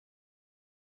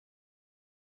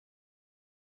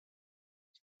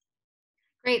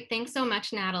Great, thanks so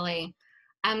much, Natalie.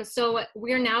 So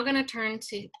we're now going to turn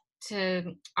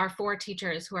to our four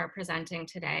teachers who are presenting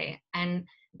today, and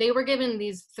they were given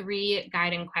these three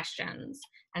guiding questions.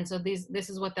 And so this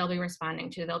is what they'll be responding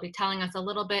to. They'll be telling us a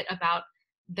little bit about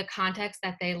the context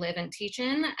that they live and teach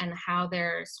in and how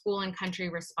their school and country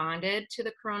responded to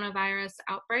the coronavirus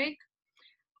outbreak.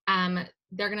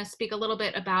 They're going to speak a little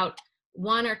bit about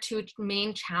one or two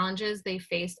main challenges they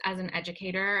faced as an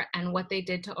educator and what they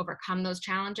did to overcome those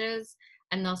challenges.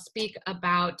 And they'll speak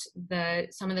about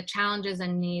some of the challenges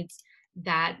and needs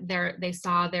that they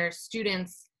saw their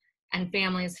students and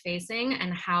families facing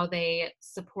and how they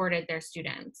supported their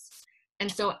students.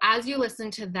 And so as you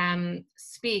listen to them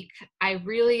speak, I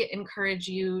really encourage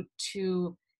you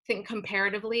to think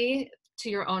comparatively to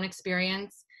your own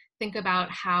experience. Think about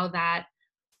how that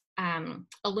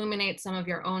illuminate some of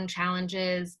your own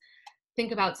challenges.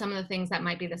 Think about some of the things that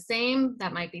might be the same,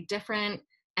 that might be different,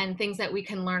 and things that we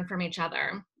can learn from each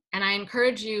other. And I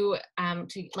encourage you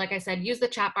to, like I said, use the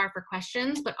chat bar for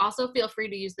questions, but also feel free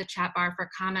to use the chat bar for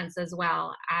comments as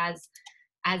well.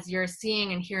 As you're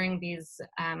seeing and hearing these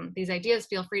ideas,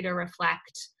 feel free to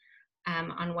reflect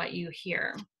on what you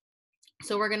hear.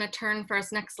 So we're going to turn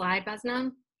first. Next slide,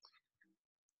 Besna.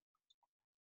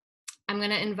 I'm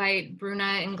going to invite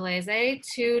Bruna Inglese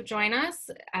to join us,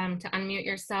 to unmute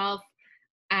yourself.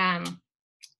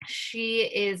 She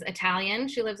is Italian.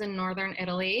 She lives in northern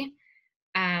Italy.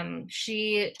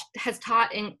 She has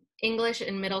taught English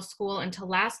in middle school until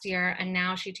last year, and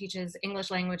now she teaches English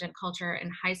language and culture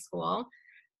in high school.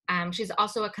 She's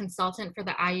also a consultant for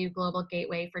the IU Global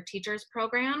Gateway for Teachers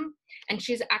program, and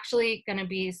she's actually going to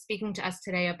be speaking to us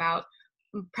today about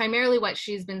primarily what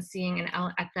she's been seeing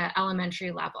at the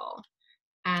elementary level.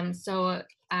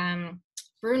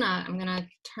 Bruna, I'm gonna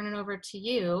turn it over to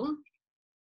you.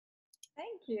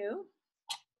 Thank you.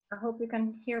 I hope you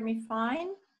can hear me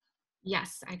fine.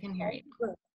 Yes, I can hear you.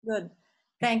 Good, good.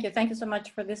 Thank you. Thank you so much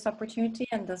for this opportunity,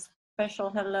 and a special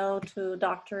hello to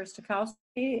Dr.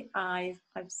 Stokowski. I've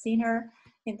seen her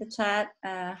in the chat.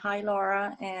 Hi,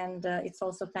 Laura, and it's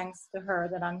also thanks to her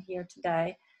that I'm here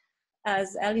today.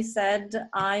 As Ellie said,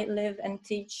 I live and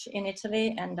teach in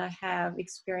Italy, and I have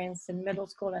experience in middle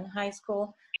school and high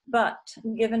school. But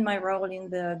given my role in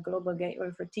the Global Gateway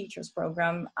for Teachers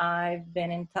program, I've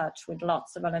been in touch with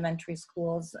lots of elementary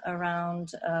schools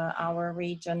around our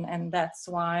region, and that's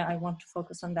why I want to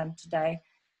focus on them today.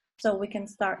 So we can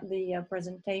start the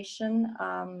presentation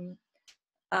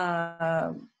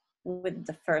with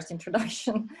the first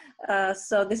introduction.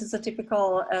 So this is a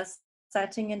typical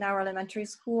setting in our elementary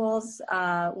schools,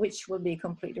 which will be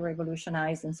completely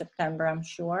revolutionized in September, I'm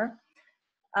sure.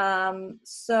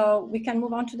 So we can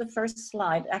move on to the first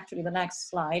slide, actually the next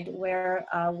slide, where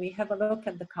we have a look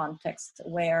at the context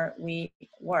where we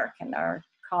work and our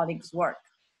colleagues work.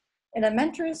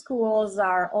 Elementary schools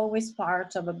are always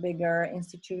part of a bigger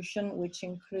institution, which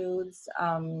includes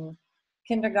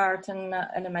kindergarten,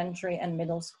 elementary, and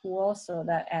middle school. So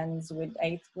that ends with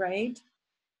 8th grade.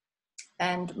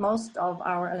 And most of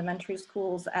our elementary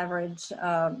schools average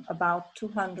about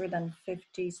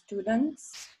 250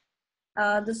 students.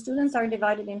 The students are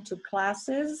divided into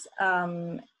classes,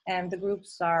 and the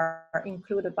groups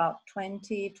include about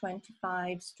 20,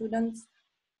 25 students.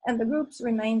 And the groups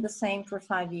remain the same for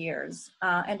 5 years.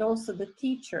 And also the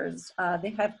teachers, they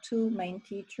have two main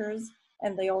teachers,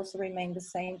 and they also remain the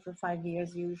same for 5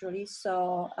 years usually.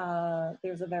 So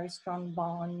there's a very strong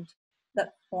bond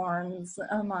that forms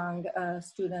among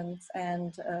students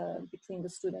and between the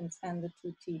students and the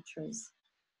two teachers.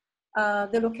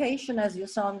 The location, as you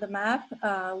saw on the map,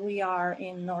 we are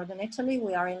in northern Italy,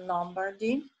 we are in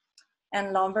Lombardy,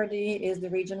 and Lombardy is the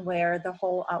region where the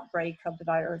whole outbreak of the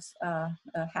virus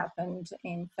happened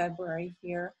in February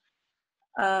here.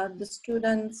 The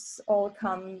students all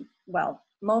come, well,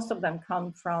 most of them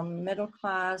come from middle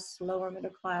class, lower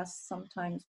middle class,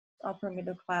 sometimes upper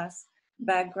middle class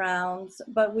backgrounds,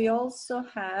 but we also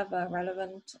have a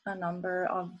relevant number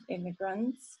of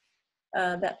immigrants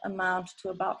that amount to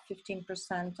about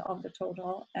 15% of the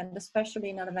total, and especially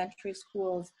in elementary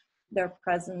schools, their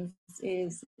presence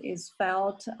is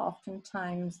felt.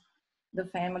 Oftentimes, the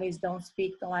families don't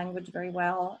speak the language very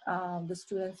well. The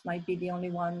students might be the only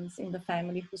ones in the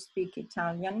family who speak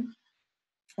Italian,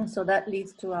 and so that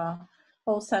leads to a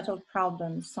whole set of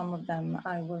problems. Some of them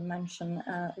I will mention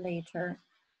later.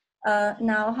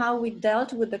 Now, how we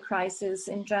dealt with the crisis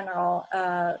in general,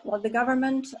 well, the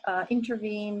government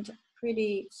intervened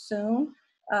pretty soon.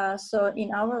 So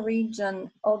in our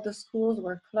region, all the schools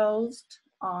were closed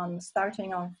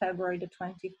starting on February the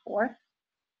 24th.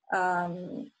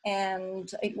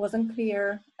 And it wasn't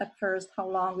clear at first how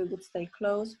long we would stay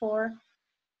closed for.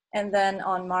 And then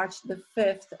on March the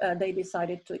 5th, they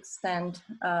decided to extend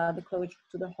the closure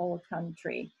to the whole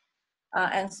country.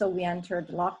 And so we entered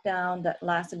lockdown that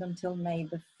lasted until May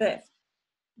the 5th.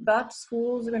 But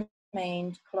schools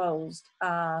remained closed.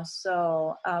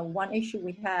 So one issue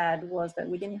we had was that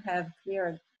we didn't have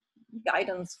clear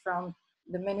guidance from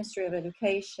the Ministry of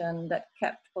Education that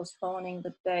kept postponing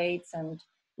the dates, and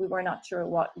we were not sure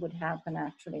what would happen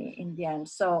actually in the end.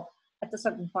 So at a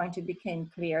certain point, it became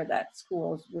clear that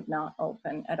schools would not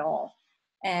open at all.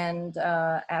 And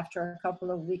after a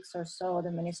couple of weeks or so,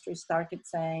 the ministry started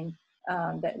saying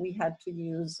that we had to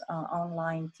use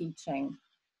online teaching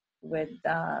with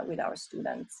our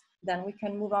students. Then we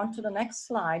can move on to the next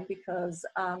slide, because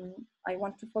I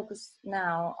want to focus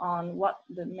now on what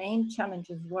the main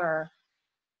challenges were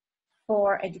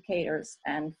for educators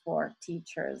and for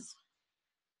teachers.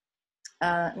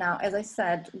 Now, as I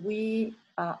said, we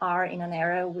are in an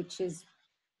area which is,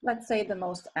 let's say, the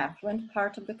most affluent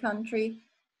part of the country.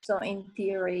 So in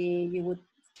theory, you would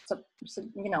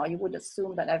you would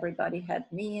assume that everybody had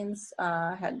means,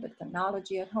 had the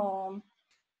technology at home.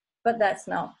 But that's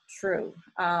not true.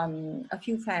 A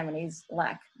few families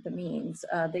lack the means.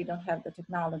 They don't have the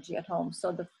technology at home.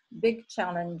 So the big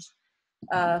challenge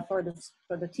for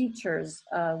the teachers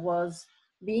was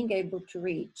being able to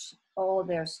reach all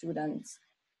their students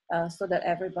so that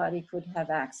everybody could have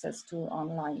access to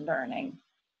online learning.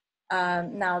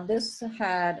 Now, this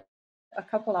had a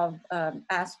couple of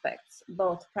aspects,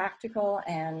 both practical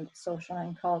and social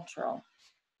and cultural.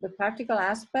 The practical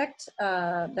aspect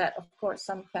that, of course,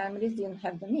 some families didn't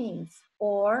have the means,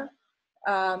 or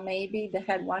maybe they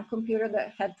had one computer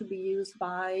that had to be used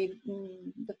by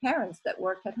the parents that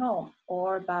worked at home,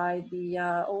 or by the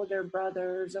older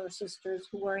brothers or sisters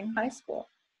who were in high school.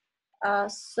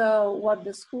 So what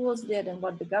the schools did and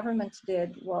what the government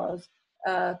did was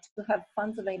to have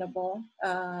funds available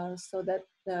so that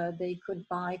they could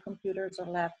buy computers or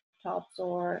laptops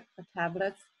or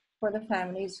tablets for the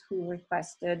families who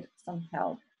requested some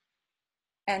help.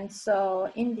 And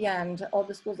so in the end, all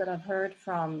the schools that I've heard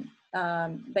from,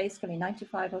 basically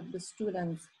 95% of the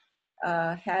students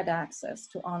had access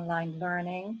to online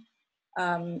learning.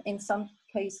 In some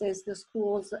cases, the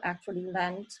schools actually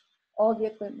lent all the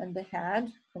equipment they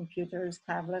had, computers,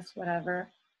 tablets, whatever,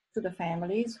 to the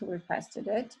families who requested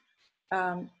it.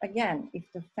 Again, if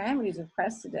the families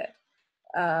requested it,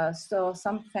 so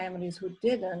some families who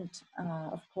didn't,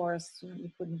 of course,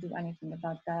 we couldn't do anything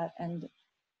about that. And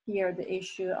here the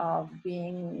issue of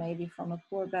being maybe from a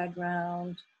poor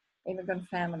background, immigrant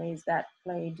families, that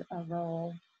played a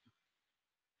role.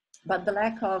 But the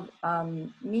lack of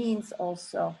means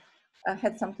also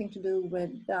had something to do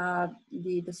with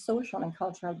the social and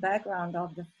cultural background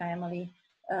of the family,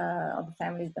 of the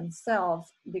families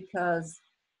themselves, because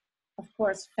of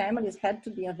course, families had to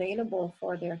be available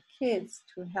for their kids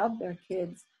to help their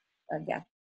kids get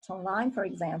online, for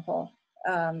example,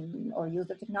 or use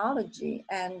the technology.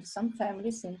 And some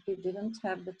families simply didn't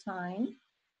have the time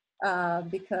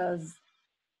because,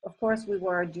 of course, we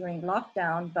were during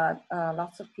lockdown, but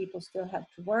lots of people still had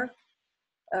to work.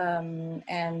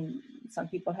 And some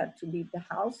people had to leave the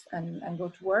house and go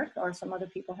to work, or some other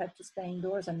people had to stay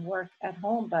indoors and work at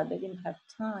home, but they didn't have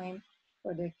time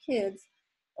for their kids.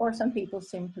 Or some people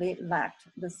simply lacked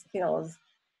the skills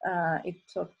it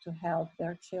took to help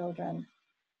their children.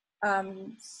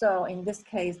 So in this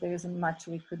case, there isn't much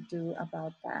we could do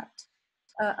about that.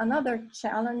 Another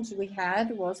challenge we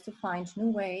had was to find new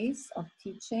ways of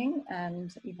teaching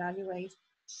and evaluating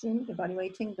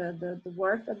the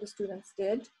work that the students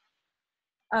did.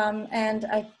 And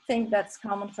I think that's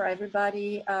common for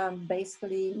everybody.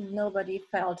 Basically, nobody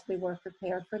felt they were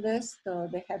prepared for this, so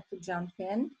they had to jump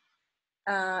in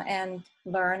and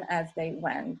learn as they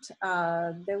went.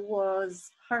 There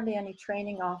was hardly any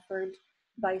training offered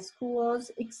by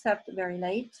schools, except very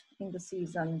late in the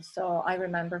season. So I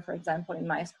remember, for example, in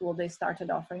my school, they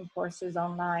started offering courses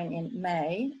online in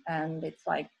May, and it's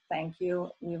like, thank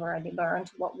you, we've already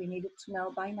learned what we needed to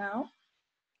know by now.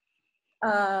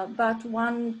 But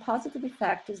one positive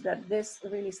effect is that this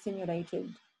really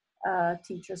stimulated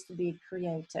teachers to be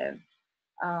creative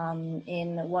in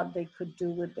what they could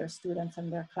do with their students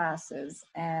and their classes,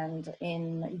 and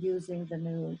in using the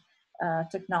new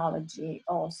technology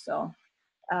also.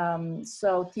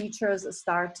 So teachers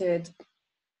started,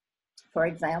 for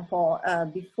example,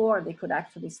 before they could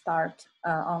actually start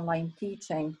online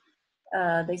teaching,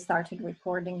 they started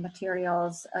recording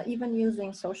materials, even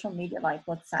using social media like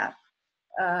WhatsApp,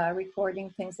 recording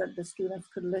things that the students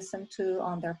could listen to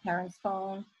on their parents'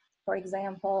 phone, for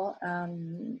example,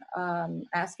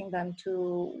 asking them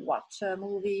to watch a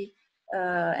movie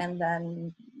and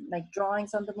then make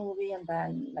drawings on the movie and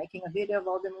then making a video of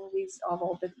all the movies, of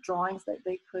all the drawings that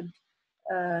they could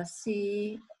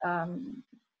see,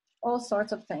 all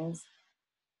sorts of things.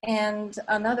 And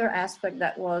another aspect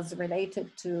that was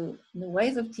related to new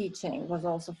ways of teaching was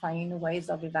also finding new ways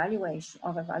of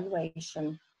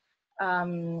evaluation.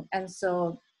 And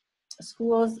so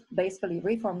schools basically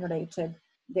reformulated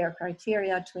their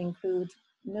criteria to include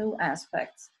new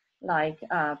aspects like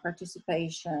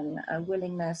participation,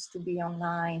 willingness to be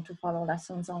online, to follow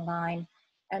lessons online,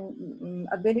 and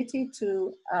ability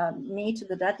to meet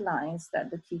the deadlines that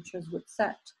the teachers would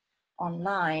set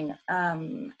online.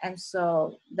 And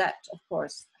so that, of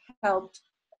course, helped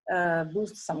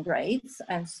boost some grades.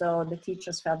 And so the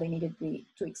teachers felt they needed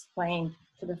to explain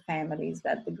to the families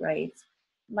that the grades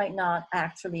might not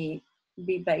actually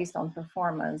be based on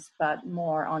performance, but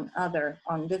more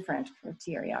on different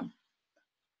criteria.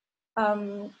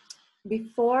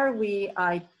 Before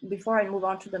I move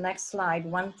on to the next slide,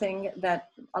 one thing that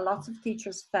a lot of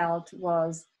teachers felt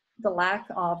was the lack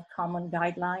of common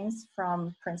guidelines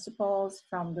from principals,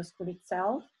 from the school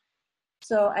itself.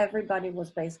 So everybody was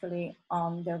basically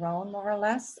on their own, more or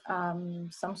less.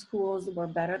 Some schools were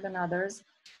better than others,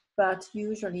 but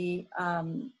usually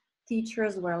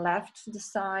teachers were left to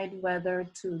decide whether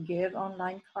to give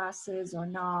online classes or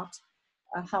not,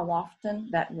 how often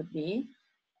that would be.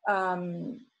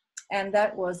 And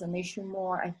that was an issue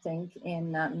more, I think,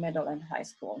 in middle and high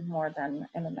school, more than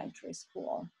elementary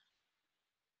school.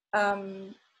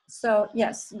 So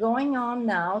yes, going on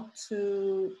now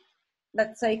to,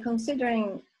 let's say,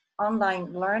 considering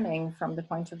online learning from the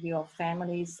point of view of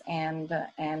families and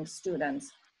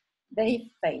students, they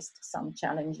faced some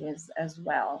challenges as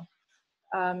well.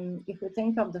 If we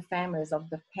think of the families, of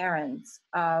the parents,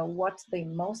 what they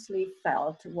mostly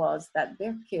felt was that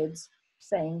their kids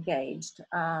stay engaged.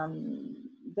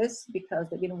 This because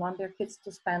they didn't want their kids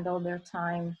to spend all their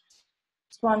time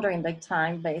squandering their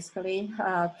time, basically,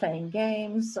 playing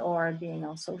games or being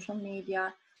on social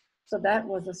media. So that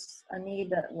was a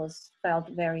need that was felt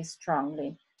very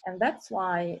strongly. And that's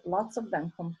why lots of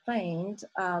them complained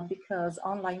because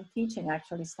online teaching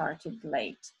actually started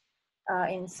late.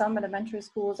 In some elementary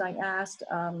schools I asked,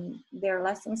 their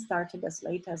lessons started as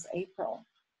late as April.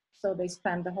 So they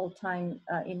spent the whole time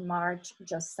in March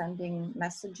just sending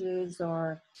messages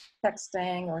or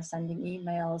texting or sending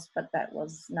emails, but that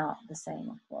was not the same,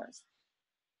 of course.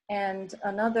 And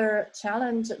another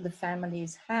challenge the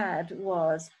families had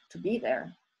was to be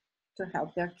there to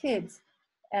help their kids.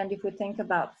 And if we think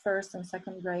about first and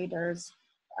second graders,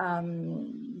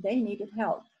 they needed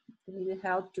help. They needed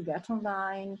help to get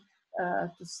online,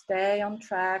 to stay on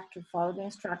track, to follow the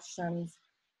instructions.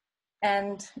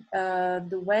 And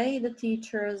the way the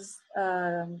teachers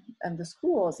and the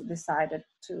schools decided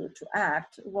to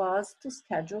act was to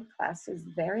schedule classes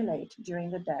very late during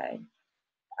the day,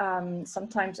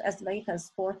 sometimes as late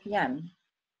as 4 p.m.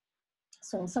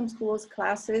 So in some schools,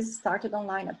 classes started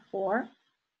online at 4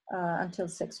 until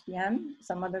 6 p.m.,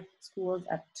 some other schools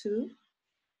at 2.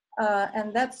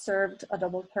 And that served a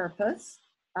double purpose.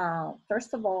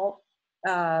 First of all,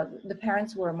 the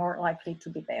parents were more likely to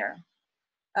be there.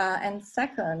 And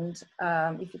second,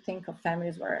 if you think of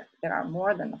families where there are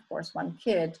more than, of course, one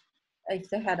kid, if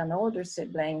they had an older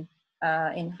sibling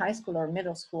in high school or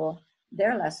middle school,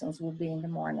 their lessons would be in the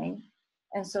morning.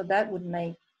 And so that would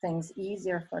make things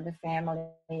easier for the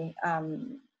family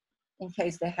in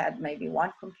case they had maybe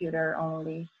one computer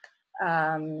only.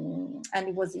 And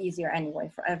it was easier anyway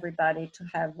for everybody to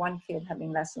have one kid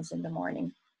having lessons in the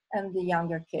morning and the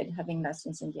younger kid having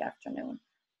lessons in the afternoon.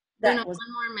 Bruno, one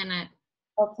more minute.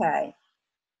 Okay,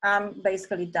 I'm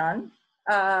basically done.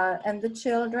 And the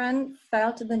children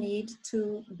felt the need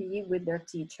to be with their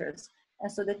teachers.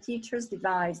 And so the teachers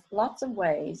devised lots of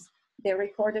ways. They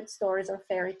recorded stories or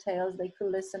fairy tales they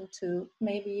could listen to,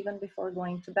 maybe even before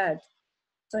going to bed.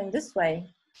 So in this way,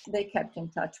 they kept in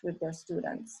touch with their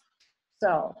students.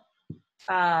 So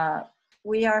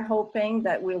we are hoping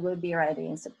that we will be ready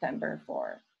in September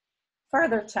for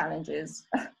further challenges.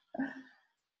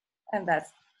 And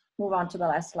that's, move on to the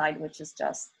last slide, which is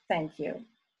just thank you.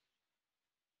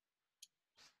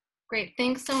 Great,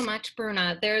 thanks so much,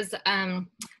 Bruna. There's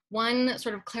one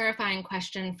sort of clarifying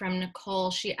question from Nicole.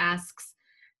 She asks,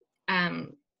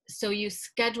 so you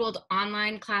scheduled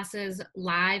online classes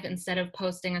live instead of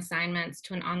posting assignments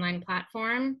to an online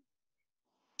platform?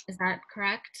 Is that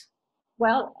correct?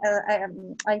 Well,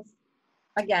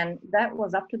 again, that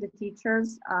was up to the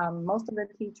teachers. Most of the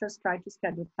teachers tried to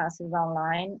schedule classes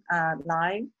online,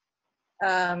 live.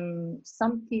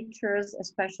 Some teachers,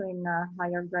 especially in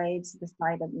higher grades,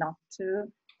 decided not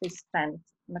to. They spent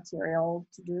material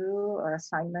to do or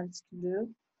assignments to do.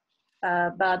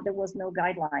 but there was no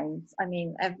guidelines. I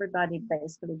mean, everybody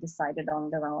basically decided on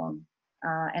their own.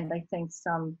 And I think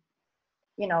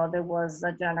there was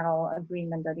a general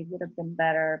agreement that it would have been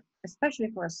better,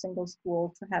 especially for a single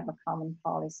school, to have a common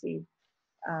policy,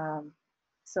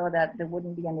 so that there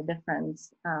wouldn't be any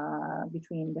difference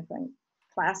between different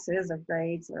classes or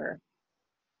grades or.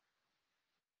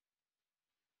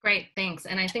 Great, thanks.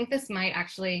 And I think this might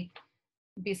actually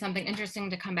be something interesting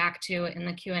to come back to in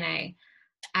the Q&A.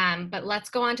 But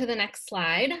let's go on to the next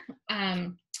slide.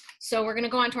 So we're going to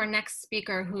go on to our next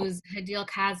speaker, who's Hadil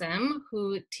Kazim,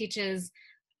 who teaches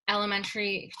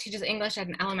English at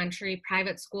an elementary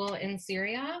private school in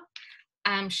Syria.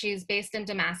 She's based in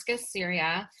Damascus,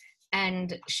 Syria,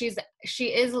 and she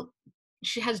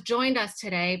has joined us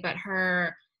today, but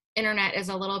her internet is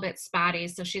a little bit spotty,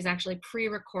 so she's actually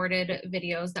pre-recorded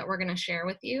videos that we're going to share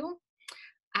with you.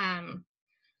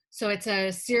 So it's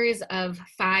a series of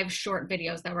 5 short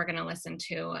videos that we're going to listen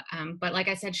to. But like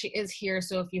I said, she is here,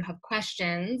 so if you have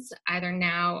questions, either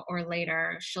now or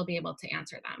later, she'll be able to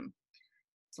answer them.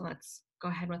 So let's go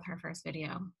ahead with her first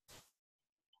video.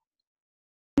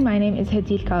 My name is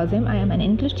Hadil Kazim. I am an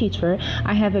English teacher.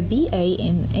 I have a BA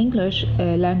in English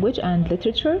language and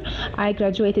literature. I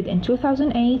graduated in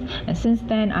 2008, and since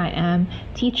then I am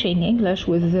teaching English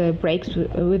with the breaks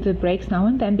now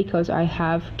and then because I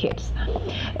have kids.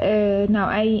 Now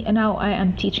I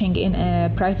am teaching in a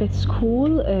private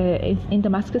school in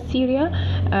Damascus, Syria.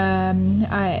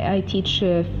 I teach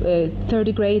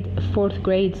 3rd grade, 4th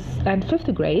grade, and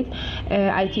 5th grade.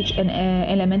 I teach in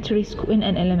an elementary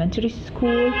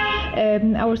school.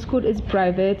 Our school is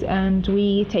private, and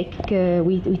we take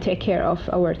care of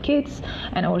our kids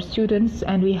and our students,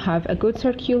 and we have a good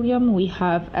curriculum. We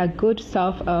have a good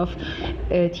staff of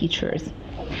teachers.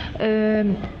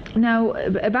 Now,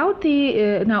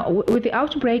 with the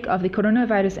outbreak of the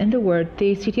coronavirus in the world,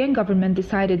 the Syrian government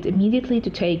decided immediately to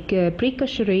take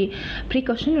precautionary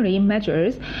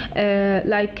measures.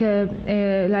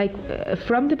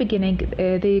 From the beginning,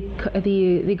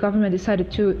 the government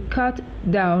decided to cut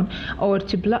down or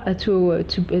to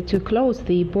close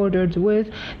the borders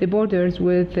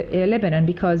with Lebanon,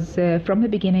 because from the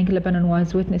beginning Lebanon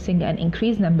was witnessing an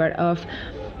increased number of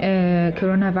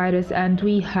coronavirus, and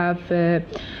we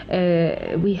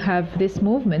have this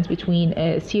movement between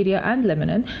Syria and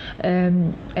Lebanon.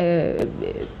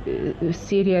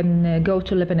 Syrian go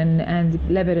to Lebanon, and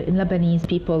Lebanese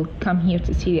people come here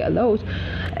to Syria a lot.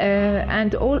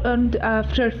 And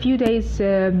after a few days,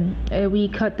 we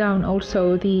cut down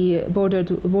also the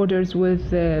borders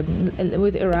with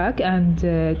Iraq and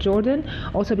Jordan,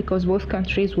 also because both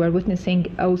countries were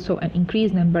witnessing also an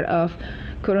increased number of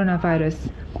coronavirus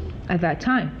at that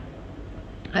time.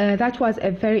 That was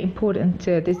a very important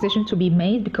decision to be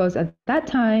made, because at that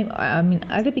time,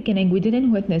 at the beginning, we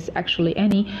didn't witness actually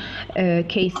any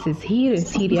cases here in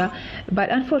Syria. But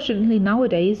unfortunately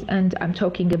nowadays, and I'm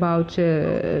talking about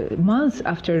months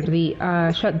after the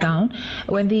shutdown,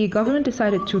 when the government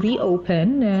decided to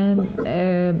reopen,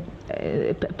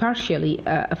 partially,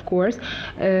 of course,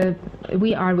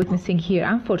 we are witnessing here,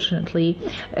 unfortunately,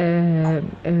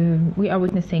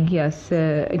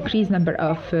 increased number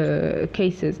of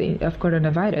cases of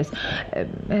coronavirus.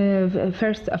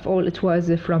 First of all, it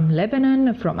was from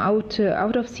Lebanon, from out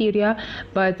of Syria,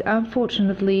 but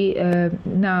unfortunately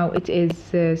now it is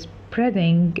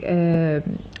spreading,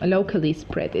 locally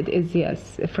spread. It is,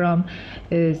 yes, from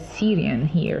Syrian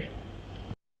here.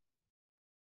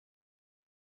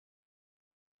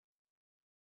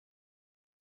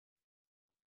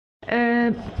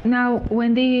 Now,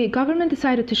 when the government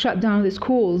decided to shut down the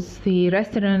schools, the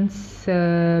restaurants,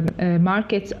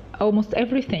 markets, almost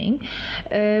everything,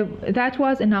 that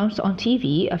was announced on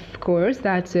TV, of course,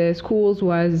 that schools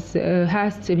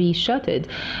has to be shuttered,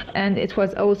 and it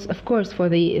was also, of course, for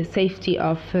the safety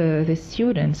of the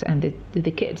students and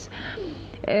the kids.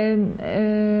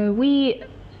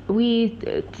 We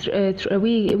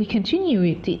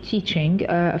continue teaching.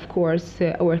 Of course,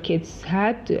 our kids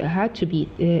had to be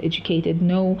educated,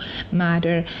 no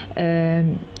matter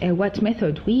what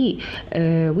method we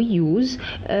use.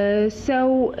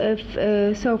 So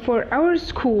for our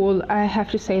school, I have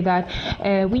to say that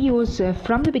we use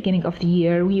from the beginning of the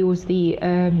year, we use the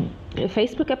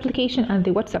Facebook application and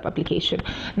the WhatsApp application.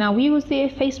 Now we use the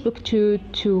Facebook to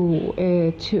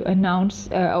announce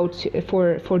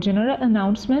for general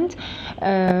announcement,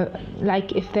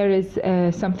 like if there is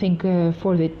something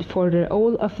for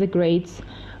all of the grades,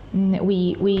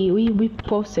 we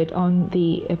post it on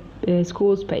the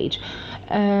school's page.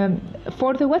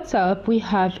 For the WhatsApp, we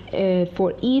have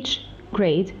for each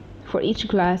grade, for each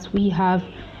class, we have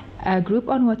a group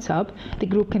on WhatsApp. The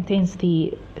group contains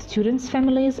the students'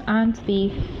 families and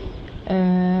the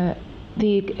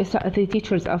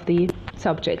teachers of the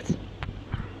subjects.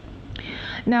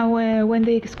 Now, when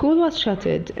the school was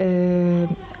shuttered,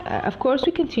 of course,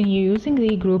 we continue using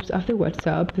the groups of the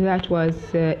WhatsApp. That was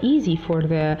easy for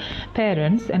the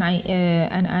parents, and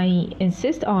I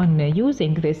insist on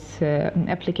using this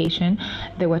application,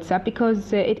 the WhatsApp,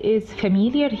 because it is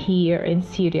familiar here in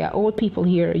Syria. All people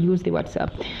here use the WhatsApp.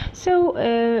 So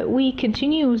we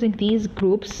continue using these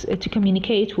groups to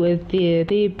communicate with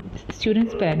the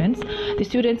students' parents. The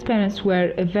students' parents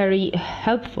were very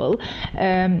helpful.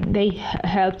 They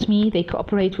helped me. They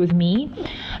cooperate with me.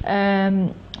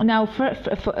 Now, for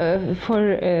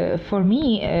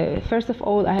me, first of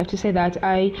all, I have to say that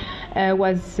I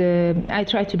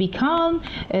tried to be calm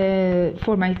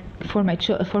for my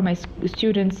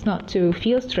students not to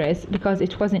feel stressed, because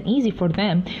it wasn't easy for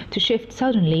them to shift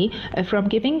suddenly from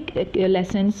giving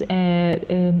lessons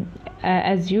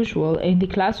as usual in the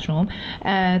classroom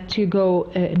to go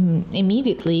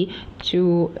immediately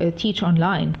to teach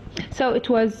online. So it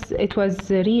was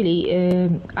really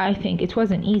I think it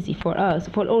wasn't easy for us,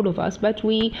 for all of us, but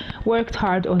we worked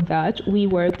hard on that. We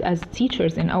worked as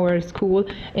teachers in our school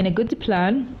in a good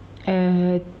plan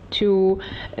to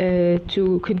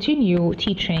continue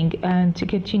teaching and to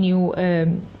continue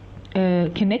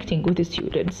connecting with the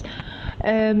students.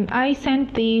 I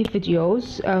sent the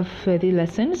videos of the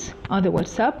lessons on the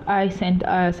WhatsApp. I send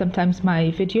sometimes my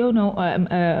video.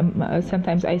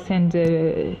 Sometimes I send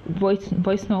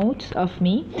voice notes of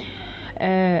me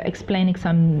explaining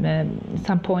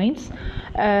some points.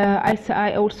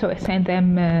 I also send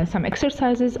them some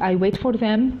exercises. I wait for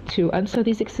them to answer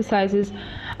these exercises.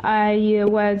 I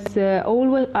was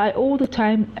all the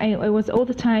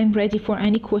time ready for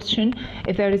any question.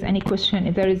 If there is any question,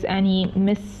 if there is any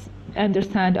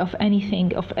misunderstand of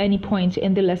anything, of any point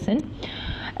in the lesson,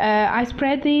 I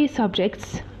spread the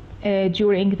subjects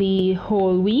during the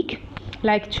whole week.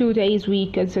 Like 2 days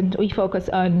we focus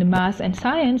on math and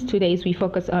science, 2 days we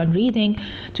focus on reading,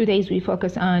 2 days we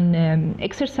focus on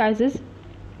exercises.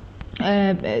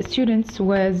 Students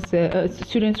were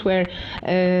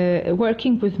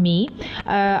working with me.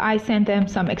 I sent them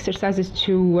some exercises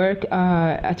to work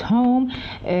at home,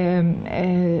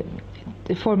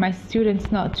 for my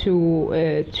students not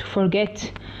to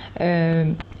forget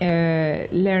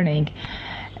learning.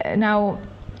 Now,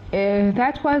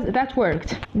 that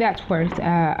worked.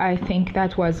 I think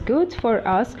that was good for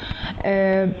us.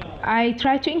 I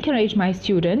try to encourage my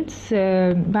students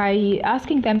by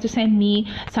asking them to send me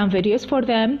some videos for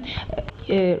them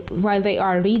while they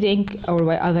are reading, or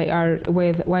while they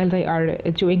are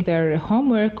doing their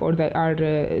homework, or they are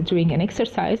doing an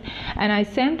exercise, and I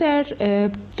send their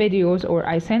videos, or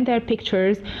I send their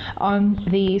pictures on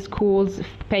the school's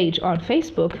page on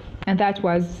Facebook, and that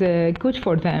was good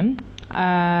for them.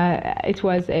 It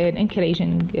was an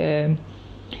encouraging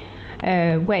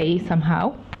way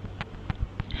somehow.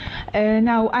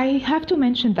 Now, I have to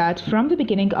mention that from the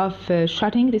beginning of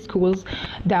shutting the schools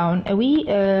down, the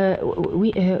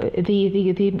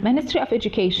Ministry of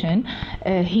Education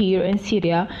here in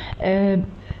Syria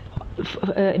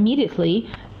immediately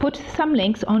put some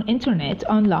links on internet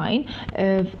online,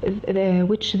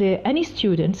 which any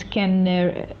students can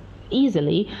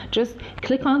easily just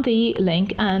click on the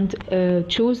link and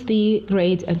choose the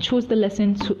grade and choose the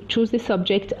lesson, choose the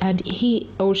subject, and he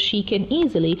or she can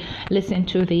easily listen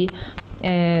to the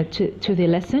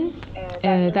lesson.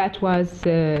 That was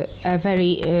a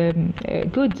very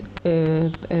good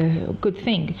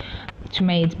thing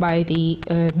made by the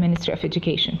Ministry of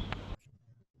Education.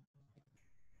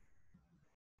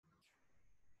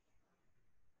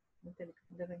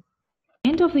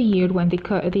 End of the year, when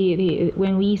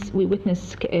when we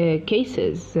witnessed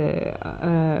cases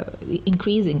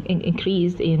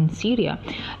increased in Syria,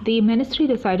 the ministry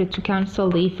decided to cancel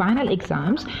the final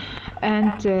exams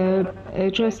and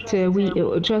just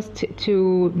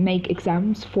to make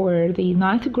exams for the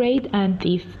 9th grade and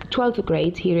the 12th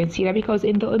grade here in Syria, because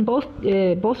in both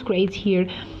grades here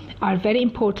are very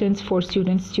important for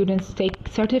students. Students take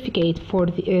certificate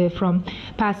from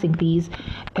passing these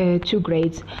 2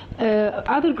 grades.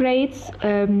 Other grades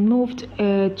moved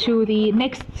to the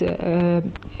next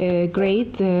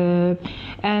grade,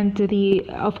 and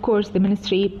of course the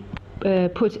ministry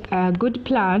put a good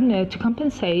plan to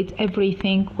compensate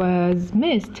everything was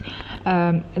missed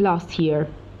last year,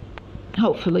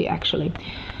 hopefully, actually.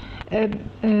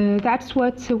 That's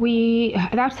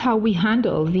how we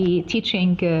handle the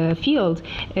teaching field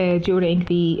during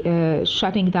the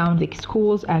shutting down the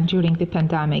schools and during the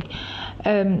pandemic.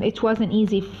 It wasn't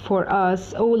easy for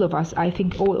us, all of us, I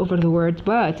think, all over the world,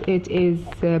 but it is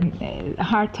a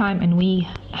hard time, and we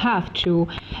have to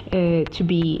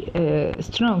be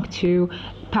strong to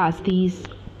pass these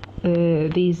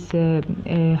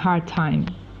hard time.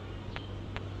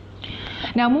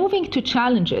 Now, moving to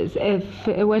challenges,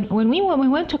 when we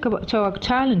want to talk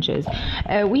challenges,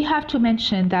 we have to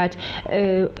mention that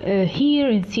here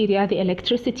in Syria, the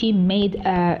electricity made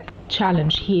a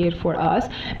challenge here for us,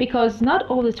 because not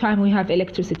all the time we have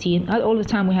electricity, not all the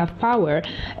time we have power.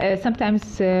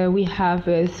 Sometimes we have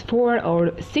 4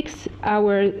 or 6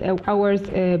 hours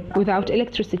without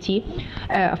electricity,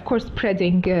 of course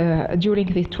spreading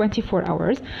during the 24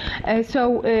 hours.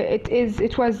 So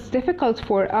it was difficult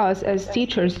for us as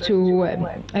teachers to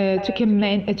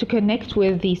connect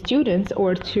with the students,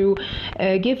 or to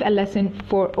give a lesson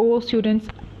for all students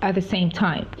at the same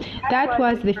time. That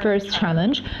was the first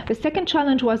challenge. The second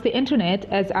challenge was the internet,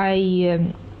 as I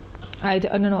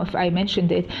don't know if I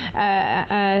mentioned it.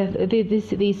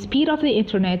 The speed of the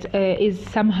internet is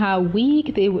somehow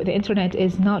weak. The internet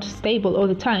is not stable all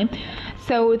the time.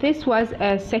 So this was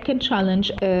a second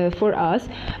challenge for us.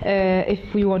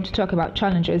 If we want to talk about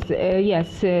challenges, yes,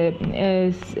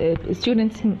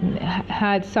 students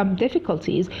had some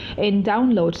difficulties in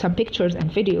download some pictures and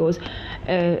videos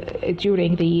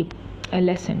during the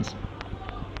lessons.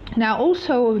 Now,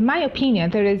 also, in my opinion,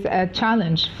 there is a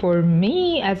challenge for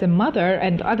me as a mother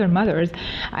and other mothers.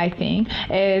 I think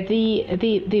the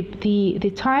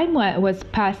time was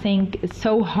passing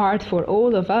so hard for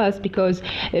all of us, because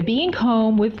being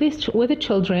home with the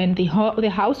children, the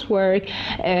housework,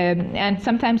 and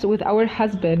sometimes with our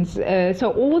husbands.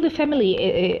 So all the family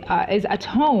is at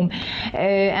home,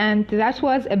 and that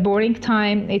was a boring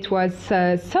time. It was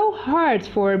so hard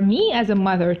for me as a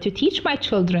mother to teach my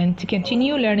children, to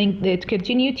continue learning, to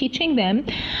continue teaching them,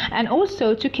 and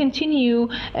also to continue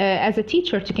as a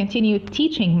teacher to continue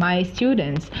teaching my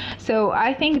students. So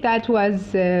I think that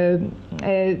was a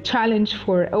challenge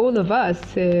for all of us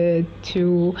in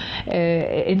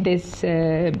this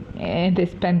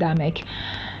pandemic.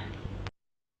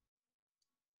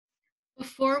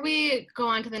 Before we go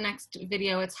on to the next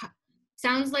video,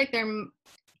 sounds like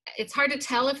it's hard to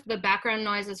tell if the background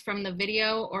noise is from the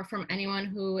video or from anyone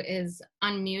who is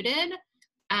unmuted.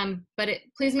 But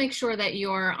please make sure that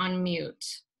you're on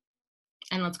mute.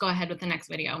 And let's go ahead with the next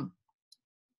video.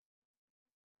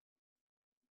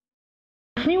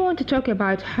 We want to talk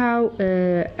about how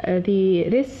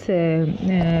this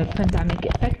pandemic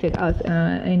affected us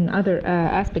in other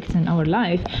aspects in our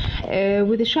life.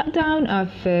 With the shutdown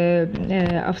of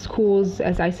schools,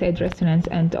 as I said, restaurants,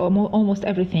 and almost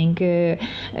everything, the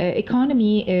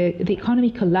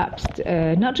economy collapsed.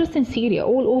 Not just in Syria,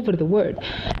 all over the world.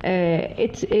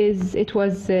 It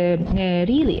was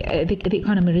really the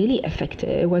economy really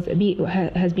affected.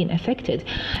 Has been affected.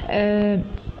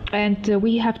 And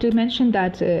we have to mention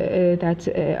that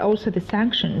also the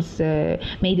sanctions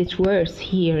made it worse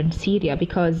here in Syria,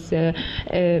 because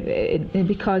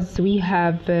we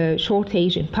have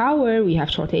shortage in power, we have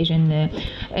shortage in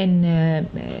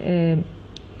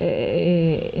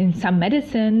some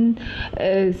medicine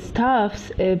stuffs.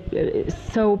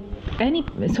 So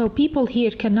people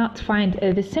here cannot find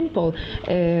the simple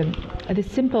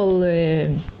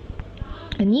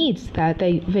needs that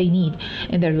they need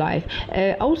in their life.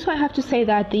 Also, I have to say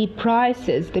that the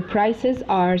prices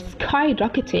are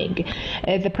skyrocketing.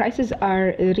 The prices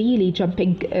are really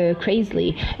jumping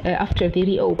crazily after they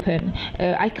reopen.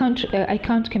 I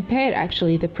can't compare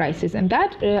actually the prices, and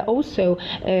that also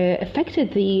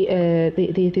affected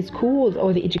the schools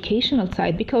or the educational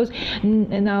side, because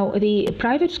now the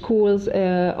private schools,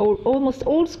 or almost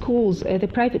all schools,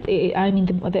 almost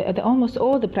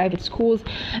all the private schools,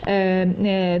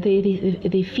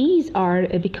 the fees are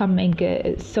becoming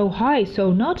so high,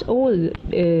 so not all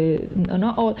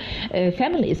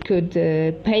families could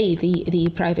pay the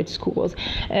private schools,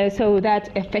 so that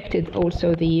affected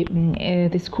also the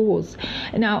schools.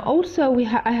 Now, also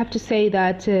I have to say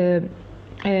that the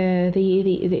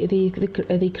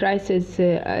crisis,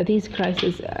 these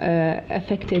crises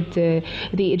affected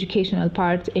the educational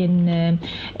part in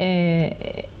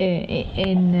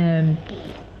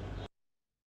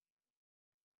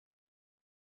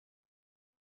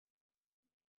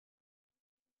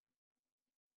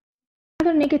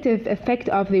Another negative effect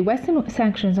of the Western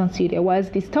sanctions on Syria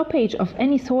was the stoppage of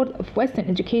any sort of Western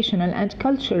educational and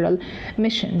cultural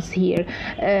missions here.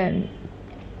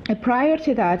 Prior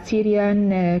to that Syrian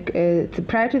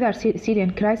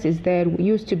crisis, there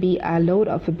used to be a lot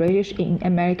of British,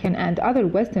 American, and other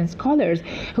Western scholars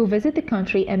who visit the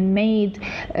country and made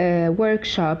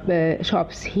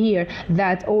shops here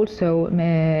that also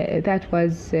that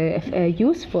was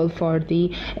useful for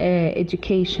the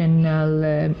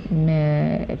educational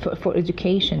for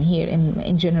education here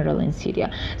in general in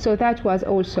Syria. So that was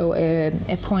also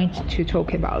a point to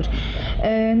talk about.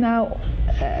 Now,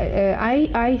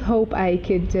 I hope I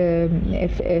could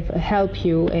if help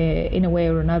you in a way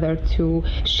or another to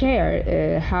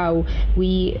share how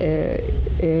we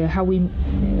how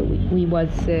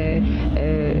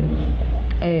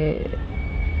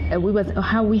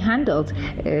we handled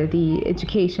the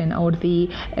education or the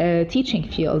teaching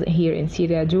field here in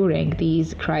Syria during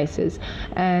these crises.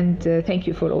 And thank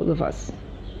you for all of us,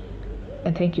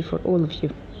 and thank you for all of you.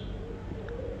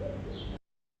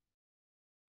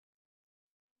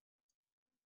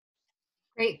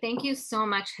 Great, thank you so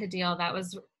much, Hadil. That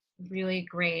was really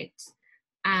great.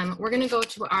 We're going to go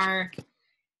to our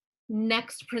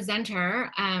next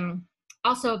presenter.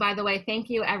 Also, by the way,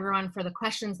 thank you everyone for the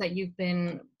questions that you've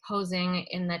been posing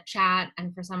in the chat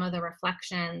and for some of the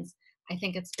reflections. I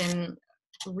think it's been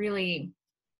really,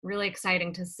 really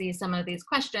exciting to see some of these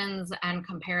questions and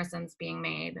comparisons being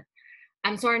made.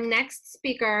 So our next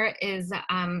speaker is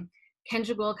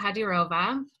Kenjigul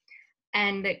Kadirova.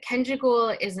 And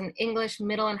Kenjigul is an English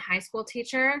middle and high school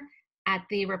teacher at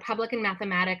the Republican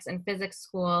Mathematics and Physics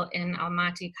School in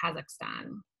Almaty,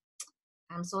 Kazakhstan.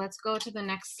 So let's go to the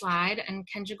next slide. And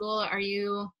Kenjigul, are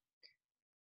you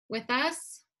with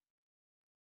us?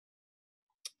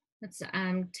 Let's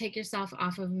take yourself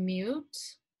off of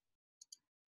mute.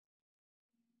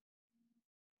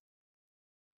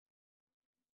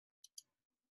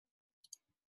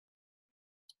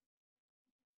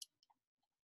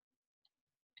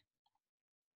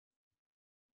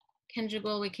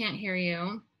 Kenjigul, we can't hear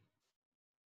you.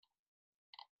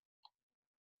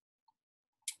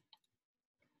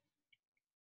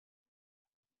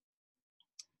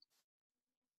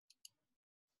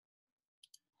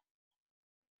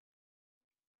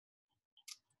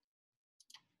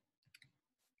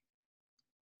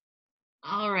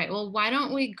 All right, well, why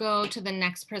don't we go to the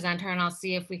next presenter and I'll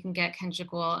see if we can get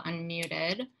Kenjigul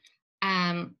unmuted.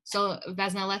 So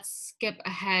Vesna, let's skip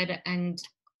ahead, and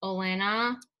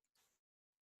Olena,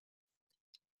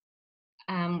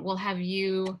 we'll have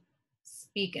you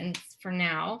speak for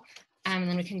now, and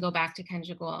then we can go back to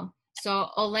Kenjigul. So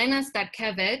Olena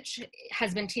Statkevich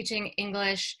has been teaching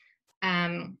English at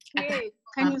the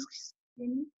can you hear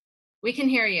me? We can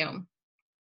hear you.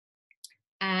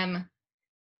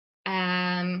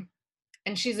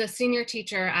 And she's a senior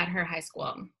teacher at her high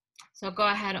school. So go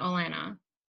ahead, Olena.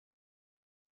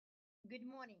 Good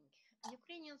morning.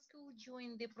 Ukrainian school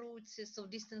joined the process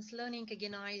of distance learning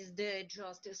organized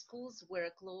just as schools were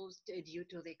closed due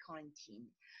to the quarantine.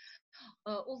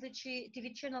 All the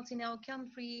TV channels in our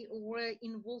country were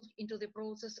involved into the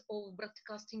process of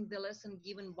broadcasting the lesson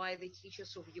given by the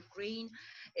teachers of Ukraine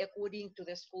according to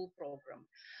the school program.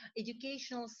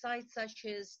 Educational sites such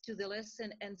as To the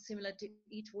Lesson and similar to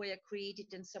it were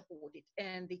created and supported,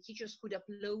 and the teachers could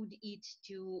upload it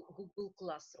to Google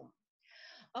Classroom.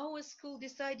 Our school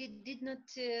did not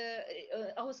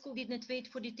wait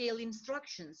for detailed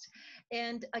instructions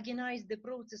and organized the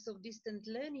process of distant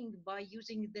learning by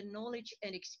using the knowledge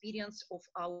and experience of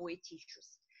our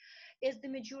teachers. As the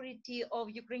majority of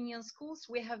Ukrainian schools,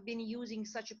 we have been using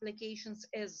such applications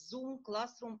as Zoom,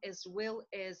 Classroom, as well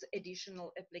as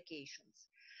additional applications.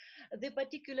 The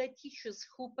particular teachers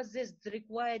who possessed the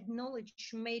required knowledge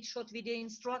made short video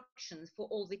instructions for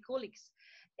all the colleagues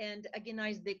and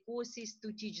organized the courses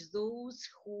to teach those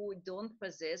who don't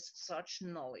possess such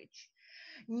knowledge.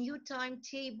 New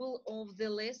timetable of the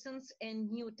lessons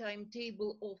and new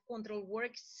timetable of control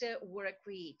works were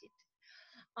created.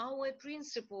 Our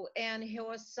principal and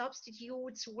her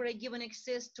substitutes were given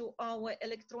access to our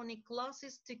electronic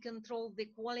classes to control the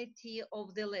quality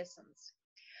of the lessons.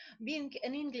 Being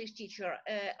an English teacher,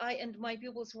 I and my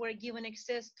pupils were given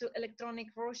access to electronic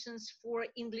versions for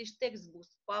English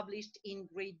textbooks published in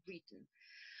Great Britain.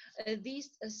 This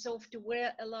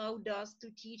software allowed us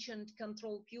to teach and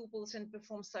control pupils and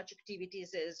perform such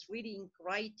activities as reading,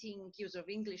 writing, use of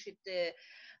English. It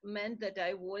meant that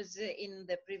I was in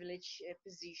the privileged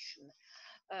position.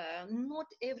 Not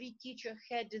every teacher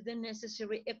had the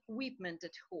necessary equipment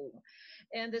at home.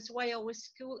 And that's why our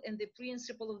school and the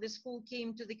principal of the school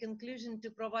came to the conclusion to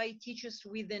provide teachers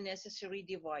with the necessary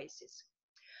devices.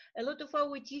 A lot of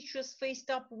our teachers faced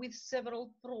up with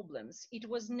several problems. It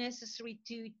was necessary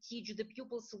to teach the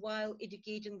pupils while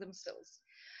educating themselves.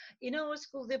 In our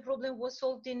school, the problem was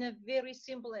solved in a very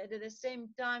simple and at the same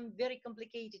time very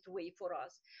complicated way for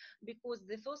us, because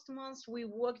the first month we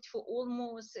worked for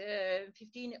almost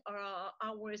 15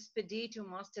 hours per day to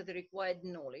master the required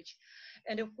knowledge.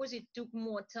 And of course, it took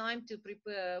more time to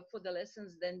prepare for the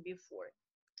lessons than before.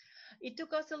 It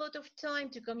took us a lot of time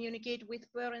to communicate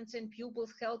with parents and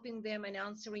pupils, helping them and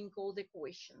answering all the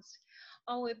questions.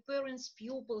 Our parents,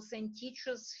 pupils, and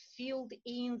teachers filled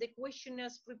in the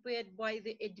questionnaires prepared by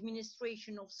the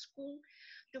administration of school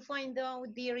to find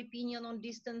out their opinion on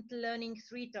distant learning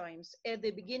 3 times: at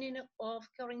the beginning of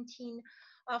quarantine,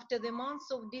 after the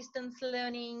months of distance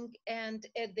learning, and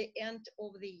at the end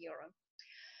of the year.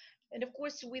 And of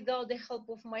course, without the help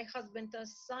of my husband and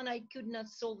son, I could not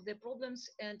solve the problems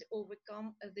and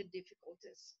overcome the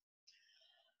difficulties.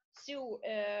 So,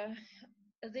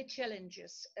 the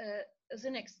challenges. The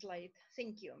next slide.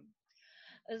 Thank you.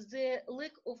 The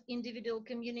lack of individual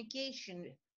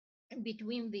communication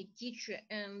between the teacher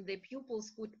and the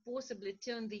pupils could possibly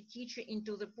turn the teacher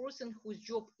into the person whose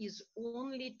job is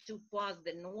only to pass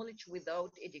the knowledge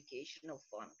without educational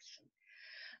function.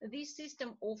 This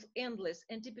system of endless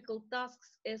and typical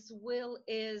tasks, as well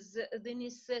as the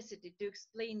necessity to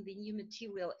explain the new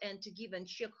material and to give and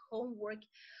check homework,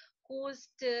 caused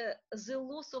the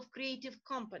loss of creative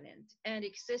component and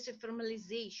excessive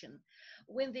formalization,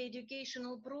 when the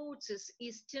educational process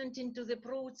is turned into the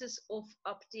process of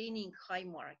obtaining high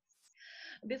marks.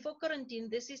 Before quarantine,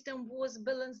 the system was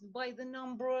balanced by the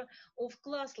number of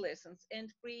class lessons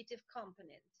and creative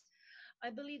components. I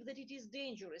believe that it is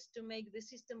dangerous to make the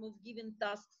system of giving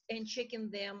tasks and checking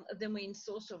them the main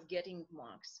source of getting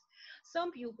marks.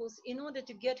 Some pupils, in order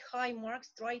to get high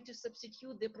marks, try to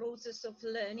substitute the process of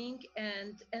learning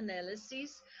and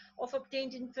analysis of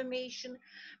obtained information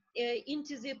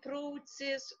into the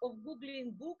process of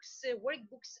Googling books,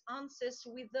 workbooks, answers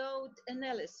without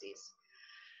analysis.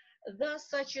 Thus,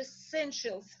 such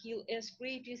essential skill as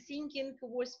creative thinking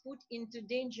was put into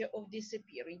danger of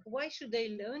disappearing. Why should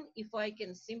I learn if I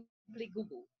can simply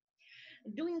Google?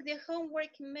 Doing the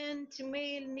homework meant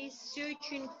mainly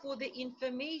searching for the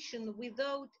information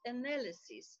without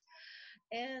analysis,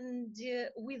 and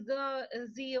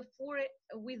therefore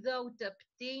without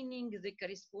obtaining the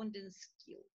corresponding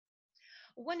skill.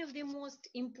 One of the most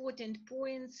important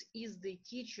points is the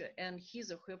teacher and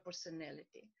his or her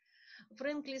personality.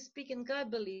 Frankly speaking, I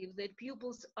believe that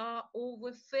pupils are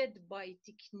overfed by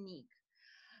technique.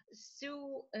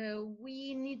 So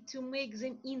we need to make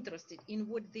them interested in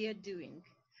what they are doing.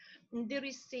 There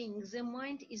is saying the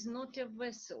mind is not a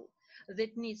vessel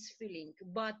that needs filling,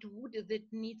 but wood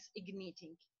that needs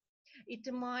igniting. It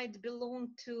might belong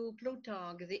to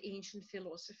Plutarch, the ancient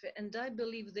philosopher, and I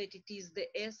believe that it is the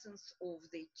essence of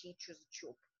the teacher's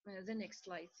job. The next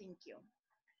slide, thank you.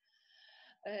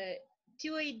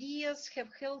 Two ideas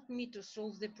have helped me to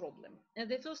solve the problem.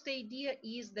 The first idea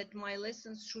is that my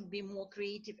lessons should be more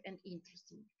creative and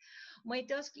interesting. My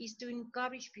task is to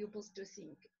encourage pupils to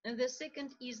think. And the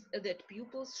second is that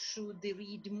pupils should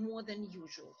read more than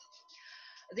usual.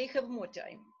 They have more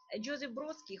time. Joseph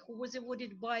Brodsky, who was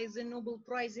awarded by the Nobel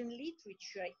Prize in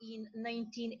Literature in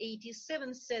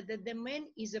 1987, said that the man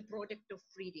is a product of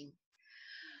reading.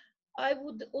 I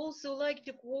would also like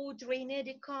to quote René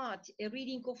Descartes: a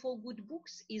reading of all good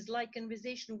books is like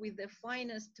conversation with the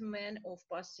finest man of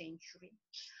past century.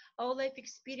 Our life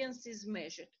experience is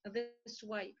measured. That's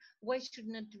why should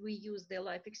not we use the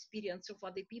life experience of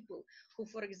other people who,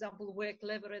 for example, were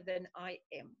cleverer than I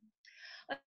am?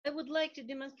 I would like to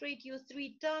demonstrate you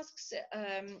 3 tasks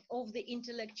of the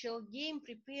intellectual game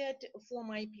prepared for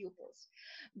my pupils.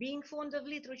 Being fond of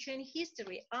literature and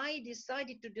history, I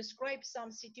decided to describe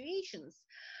some situations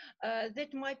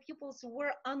that my pupils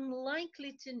were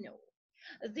unlikely to know.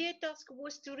 Their task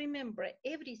was to remember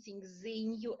everything they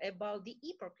knew about the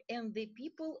epoch and the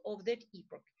people of that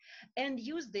epoch, and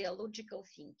use their logical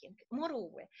thinking.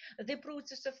 Moreover, the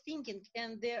process of thinking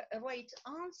and the right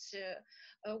answer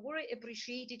were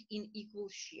appreciated in equal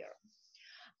share.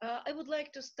 I would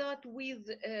like to start with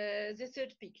the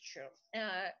third picture.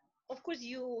 Of course,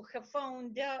 you have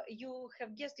found out, you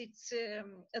have guessed it's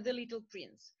the Little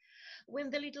Prince. When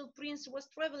the little prince was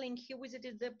traveling, he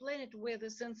visited the planet where the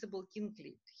sensible king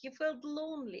lived. He felt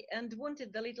lonely and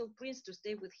wanted the little prince to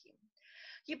stay with him.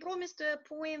 He promised to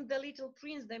appoint the little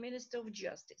prince the minister of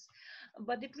justice,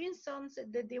 but the prince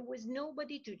answered that there was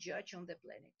nobody to judge on the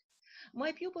planet.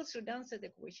 My pupils should answer the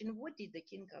question, what did the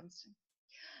king answer?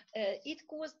 It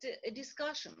caused a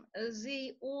discussion.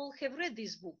 They all have read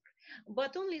this book,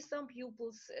 but only some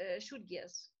pupils should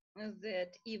guess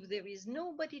that if there is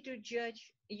nobody to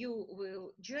judge, you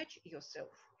will judge yourself.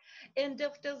 And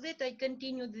after that, I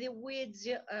continued the words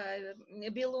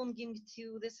belonging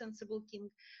to the sensible king,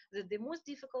 that the most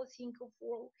difficult thing of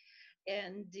all,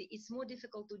 and it's more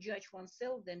difficult to judge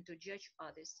oneself than to judge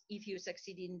others. If you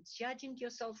succeed in judging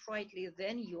yourself rightly,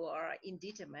 then you are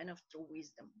indeed a man of true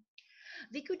wisdom.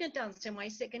 They couldn't answer my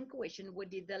second question. What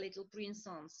did the little prince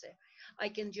answer? I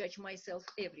can judge myself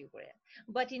everywhere.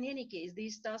 But in any case,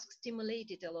 this task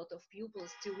stimulated a lot of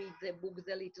pupils to read the book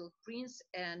The Little Prince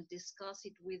and discuss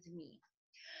it with me.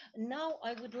 Now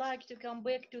I would like to come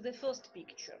back to the first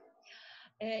picture.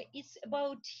 It's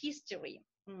about history.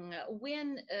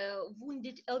 When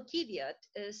wounded Alcibiad,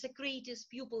 Socrates'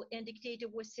 pupil and dictator,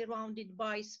 was surrounded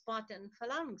by Spartan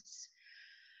phalanx,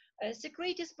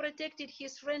 Socrates protected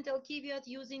his friend Alcibiad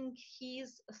using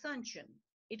his truncheon.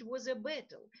 It was a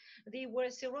battle. They were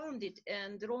surrounded,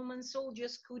 and Roman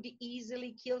soldiers could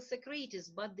easily kill Socrates,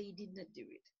 but they did not do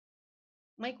it.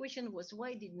 My question was,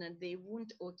 why did not they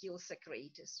wound or kill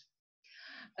Socrates?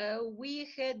 We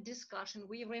had discussion.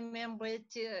 We remembered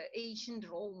ancient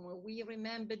Rome. We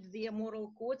remembered their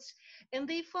moral codes, and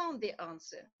they found the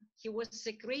answer. He was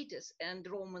Socrates, and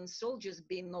Roman soldiers,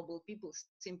 being noble people,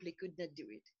 simply could not do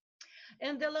it.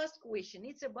 And the last question,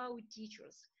 it's about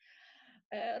teachers.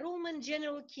 Roman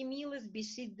general Camillus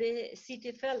beset the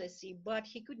city fallacy, but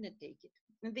he could not take it.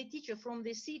 And the teacher from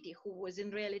the city, who was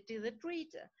in reality the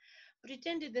traitor,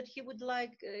 pretended that he would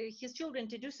like his children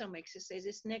to do some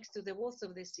exercises next to the walls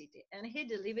of the city, and he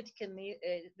delivered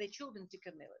the children to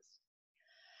Camillus.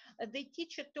 The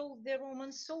teacher told the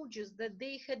Roman soldiers that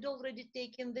they had already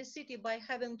taken the city by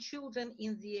having children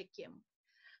in their camp.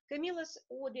 Camillus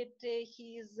ordered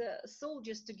his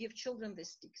soldiers to give children the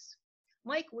sticks.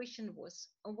 My question was,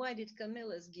 why did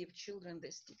Camillus give children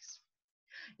the sticks?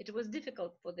 It was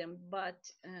difficult for them, but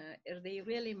they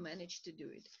really managed to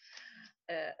do it.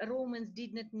 Romans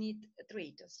did not need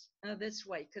traitors. That's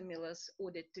why Camillus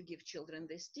ordered to give children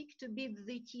the stick to be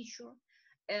the teacher,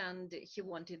 and he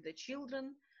wanted the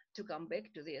children to come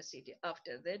back to their city.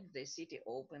 After that, the city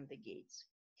opened the gates.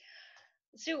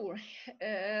 So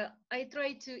I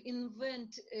tried to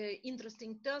invent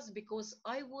interesting tasks because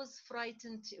I was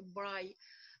frightened by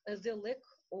the lack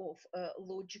of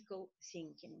logical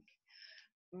thinking.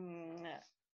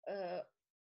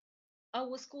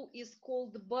 Our school is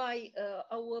called by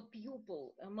our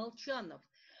pupil Molchanov,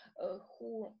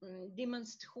 who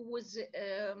was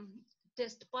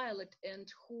test pilot and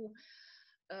who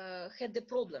had the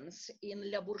problems in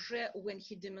Le Bourget when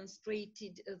he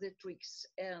demonstrated the tricks,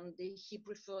 and he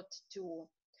preferred to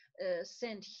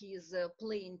send his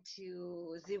plane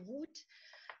to the wood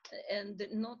and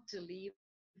not to leave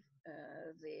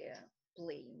the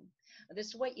plane.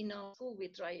 That's why in our school we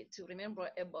try to remember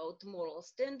about moral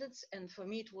standards, and for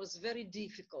me it was very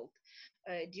difficult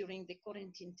during the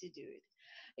quarantine to do it.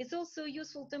 It's also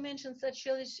useful to mention such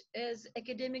as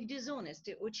academic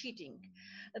dishonesty or cheating.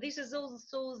 This is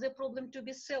also the problem to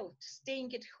be solved.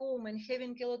 Staying at home and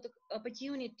having a lot of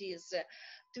opportunities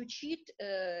to cheat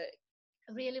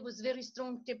really was very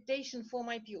strong temptation for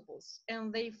my pupils,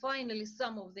 and they finally,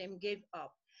 some of them, gave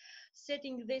up.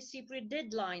 Setting the separate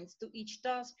deadlines to each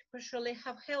task especially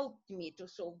have helped me to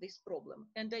solve this problem,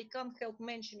 and I can't help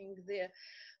mentioning the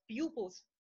pupils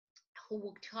who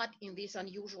worked hard in these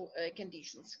unusual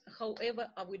conditions. However,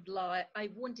 I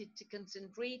wanted to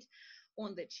concentrate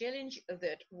on the challenge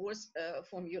that was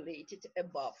formulated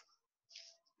above.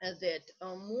 That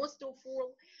most of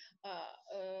all,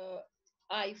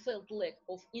 I felt lack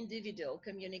of individual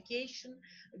communication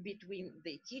between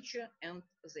the teacher and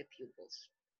the pupils.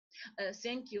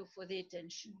 Thank you for the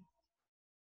attention.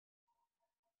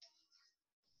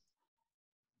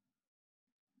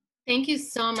 Thank you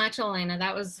so much, Elena.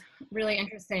 That was really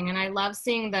interesting. And I love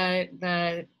seeing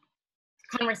the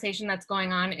conversation that's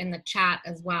going on in the chat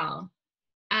as well.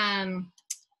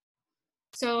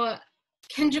 So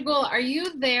Kenjigul, are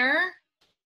you there?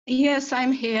 Yes,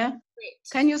 I'm here. Great.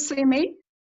 Can you see me?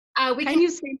 Can you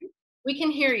see me? We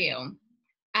can hear you.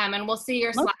 And we'll see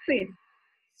your slide. See.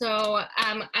 So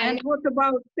and what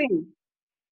about thing?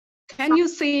 Can you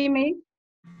see me?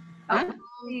 I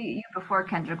see you before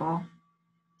Kenjigul.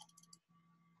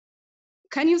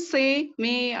 Can you see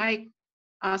me? I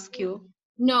ask you.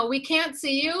 No, we can't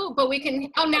see you, but we can.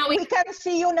 Oh, now we can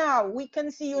see you now. We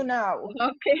can see you now.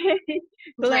 Okay.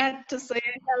 Glad to say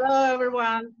hello,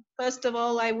 everyone. First of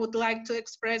all, I would like to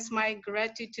express my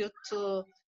gratitude to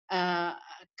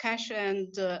Kasia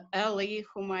and Ellie,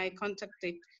 whom I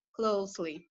contacted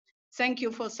closely. Thank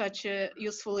you for such a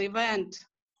useful event.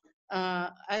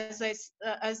 As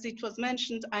it was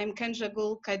mentioned, I'm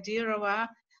Kenjigul Kadirova.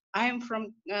 I am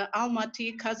from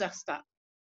Almaty, Kazakhstan.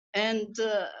 And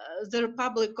the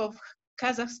Republic of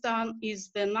Kazakhstan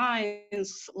is the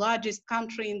 9th largest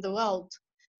country in the world.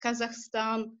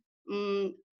 Kazakhstan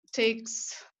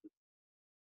takes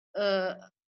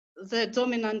the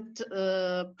dominant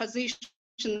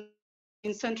position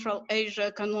in Central Asia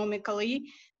economically,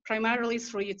 primarily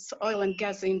through its oil and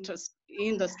gas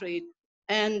industry.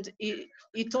 And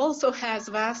it also has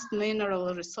vast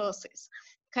mineral resources.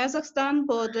 Kazakhstan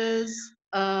borders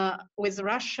with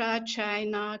Russia,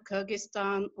 China,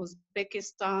 Kyrgyzstan,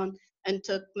 Uzbekistan, and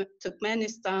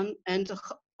Turkmenistan, and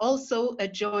also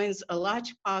adjoins a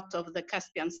large part of the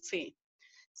Caspian Sea.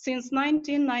 Since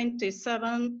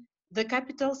 1997, the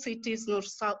capital city is Nur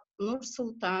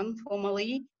Sultan,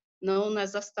 formerly known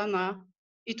as Astana.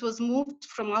 It was moved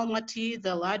from Almaty,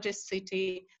 the largest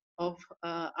city of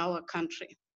our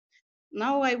country.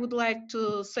 Now I would like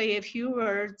to say a few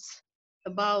words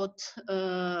about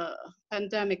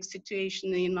pandemic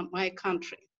situation in my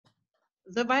country.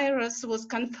 The virus was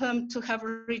confirmed to have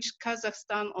reached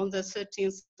Kazakhstan on the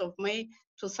 13th of May,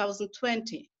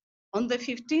 2020. On the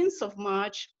 15th of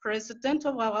March, President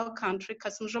of our country,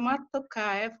 Kassym-Jomart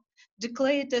Tokayev,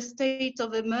 declared a state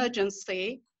of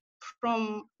emergency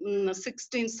from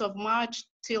 16th of March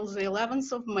till the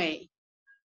 11th of May.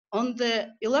 On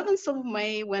the 11th of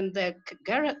May, when the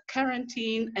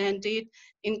quarantine ended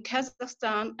in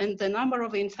Kazakhstan and the number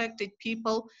of infected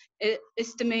people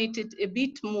estimated a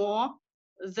bit more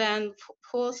than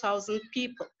 4,000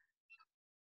 people.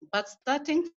 But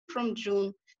starting from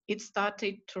June, it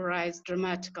started to rise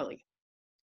dramatically.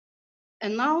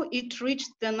 And now it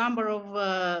reached the number of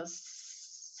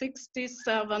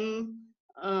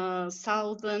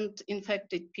 67,000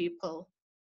 infected people.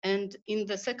 And in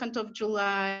the 2nd of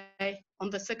July,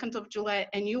 on the 2nd of July,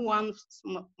 a new month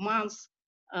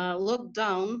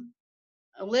lockdown,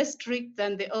 less strict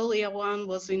than the earlier one,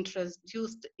 was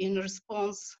introduced in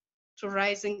response to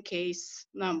rising case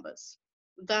numbers.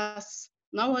 Thus,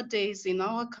 nowadays in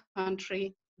our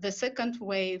country, the second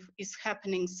wave is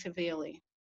happening severely.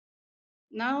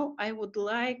 Now I would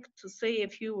like to say a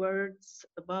few words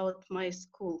about my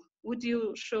school. Would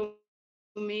you show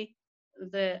me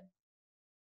the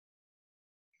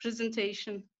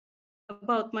presentation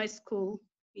about my school?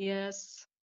 Yes.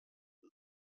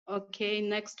 Okay,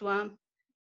 next one.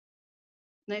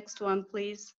 Next one,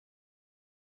 please.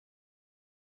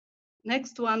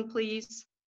 Next one, please.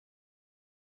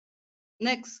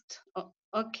 Next.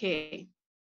 Okay.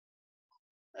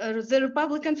 The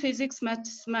Republican Physics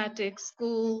Mathematics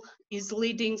School is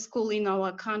leading school in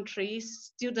our country.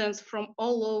 Students from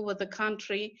all over the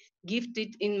country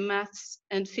gifted in maths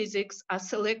and physics are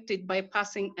selected by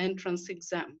passing entrance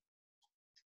exam.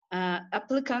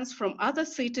 Applicants from other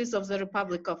cities of the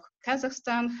Republic of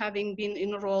Kazakhstan having been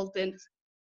enrolled in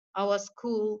our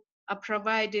school are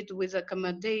provided with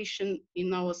accommodation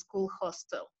in our school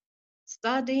hostel.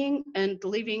 Studying and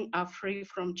living are free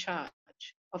from charge.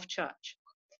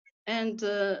 And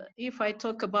if I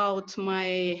talk about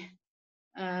my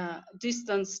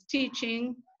distance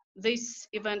teaching, this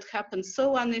event happened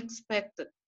so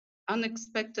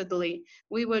unexpectedly.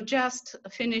 We were just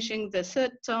finishing the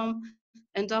 3rd term,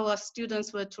 and our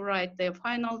students were to write their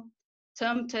final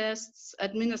term tests,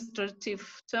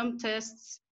 administrative term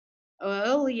tests.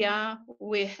 Earlier,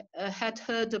 we had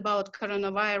heard about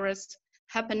coronavirus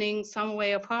happening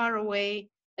somewhere far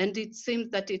away, and it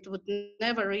seemed that it would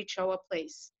never reach our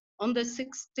place. On the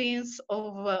 16th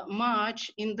of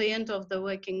March, in the end of the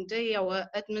working day, our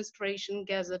administration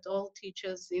gathered all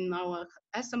teachers in our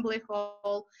assembly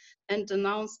hall and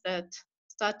announced that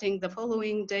starting the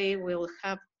following day, we'll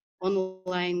have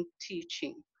online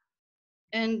teaching.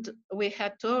 And we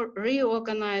had to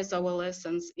reorganize our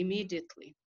lessons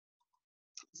immediately.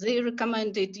 They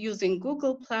recommended using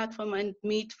Google platform and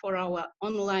Meet for our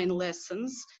online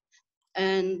lessons.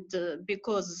 And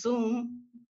because Zoom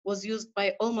was used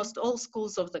by almost all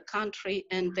schools of the country,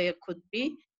 and there could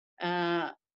be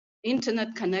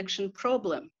internet connection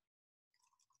problem.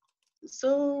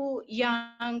 So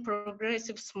young,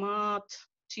 progressive, smart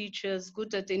teachers,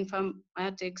 good at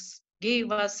informatics,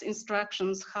 gave us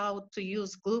instructions how to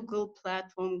use Google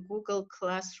platform, Google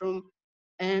Classroom,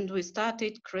 and we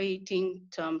started creating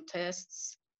term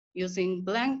tests using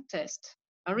blank test.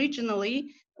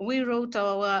 Originally, we wrote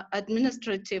our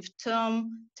administrative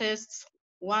term tests,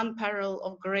 one parallel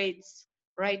of grades,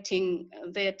 writing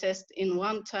their test in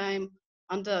one time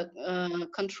under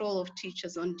control of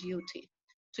teachers on duty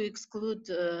to exclude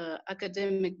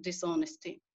academic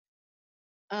dishonesty.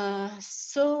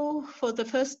 So for the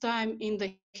first time in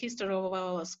the history of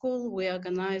our school, we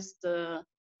organized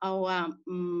our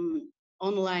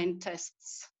online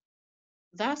tests.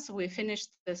 Thus, we finished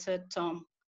the 3rd term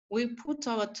we put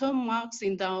our term marks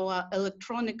in our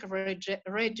electronic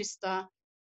register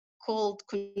called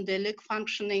Kundalik,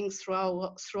 functioning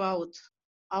throughout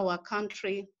our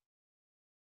country.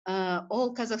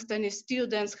 All Kazakhstani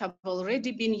students have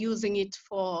already been using it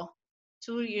for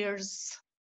 2 years.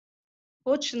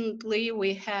 Fortunately,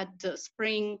 we had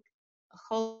spring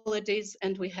holidays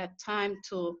and we had time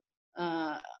to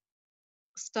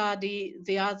study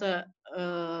the other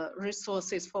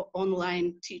resources for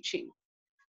online teaching.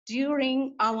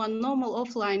 During our normal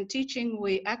offline teaching,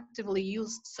 we actively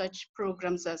used such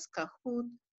programs as Kahoot,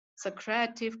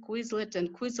 Socrative, Quizlet,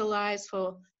 and Quizalize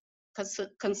for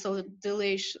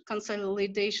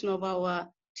consolidation of our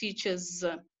teachers'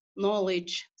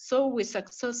 knowledge. So we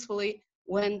successfully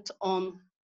went on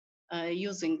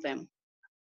using them.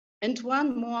 And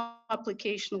one more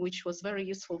application which was very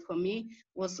useful for me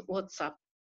was WhatsApp.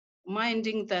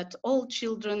 Minding that all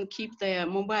children keep their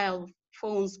mobile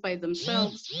phones by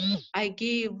themselves, I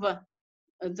gave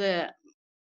the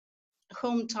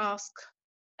home task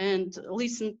and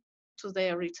listened to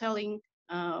their retelling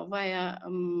via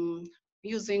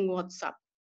using WhatsApp.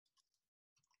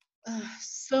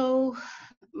 So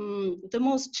the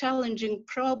most challenging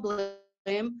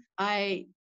problem I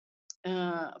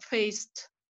faced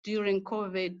during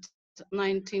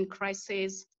COVID-19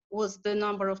 crisis was the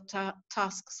number of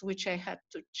tasks which I had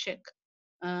to check.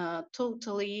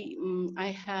 Totally,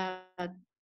 I had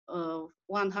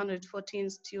 114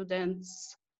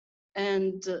 students,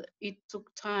 and it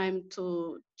took time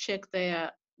to check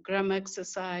their grammar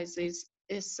exercises,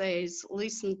 essays,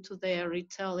 listen to their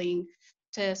retelling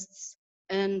tests,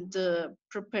 and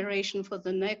preparation for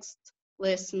the next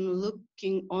lesson,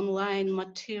 looking online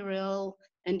material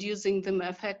and using them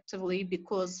effectively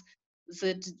because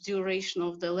the duration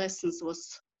of the lessons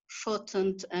was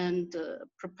shortened, and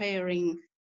preparing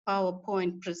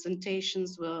PowerPoint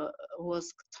presentations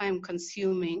was time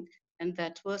consuming, and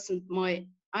that wasn't my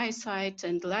eyesight,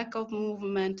 and lack of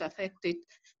movement affected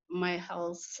my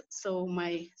health, so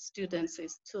my students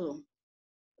is too.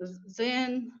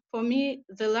 Then for me,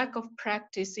 the lack of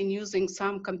practice in using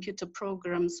some computer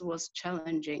programs was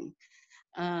challenging.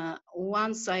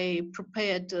 Once I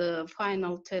prepared a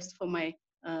final test for my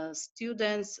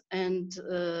students, and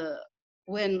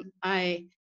when I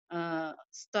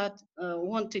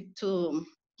wanted to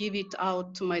give it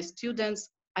out to my students,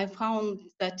 I found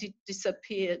that it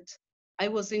disappeared. I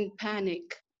was in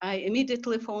panic. I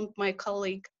immediately phoned my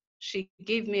colleague. She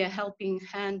gave me a helping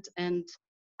hand, and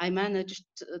I managed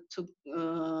to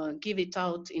give it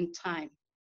out in time.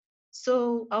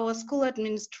 So our school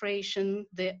administration,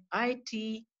 the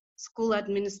IT school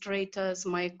administrators,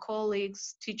 my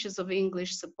colleagues, teachers of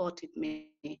English supported me.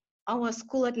 Our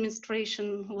school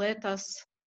administration let us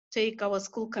take our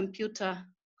school computer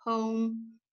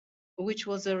home, which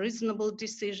was a reasonable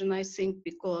decision, I think,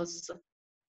 because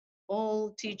all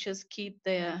teachers keep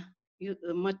their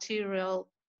material,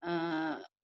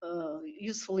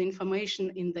 useful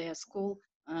information in their school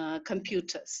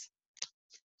computers.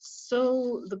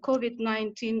 So the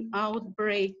COVID-19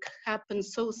 outbreak happened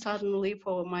so suddenly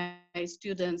for my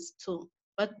students too,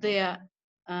 but their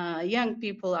young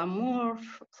people are more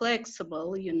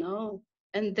flexible, you know,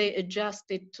 and they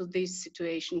adjusted to this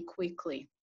situation quickly.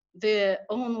 The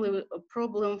only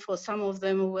problem for some of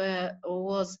them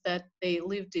was that they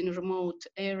lived in remote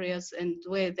areas and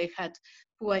where they had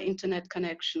poor internet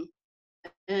connection.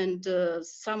 And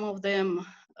some of them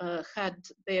had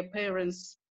their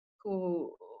parents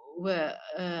who were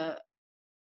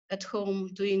at home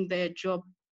doing their job,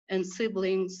 and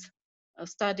siblings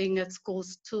studying at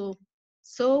schools too.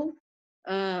 So,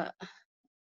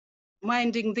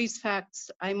 minding these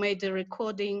facts, I made a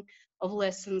recording of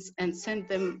lessons and sent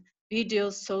them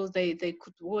videos so they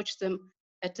could watch them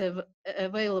at an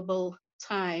available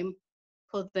time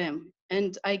for them.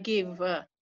 And I gave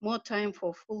more time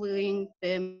for fulfilling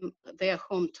them their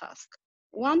home task.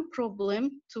 One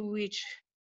problem to which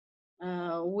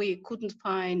we couldn't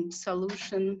find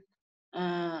solution.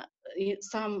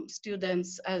 Some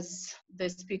students, as the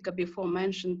speaker before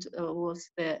mentioned, was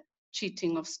the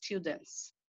cheating of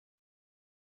students.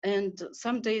 And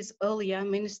some days earlier,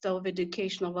 Minister of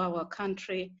Education of our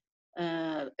country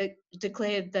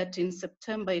declared that in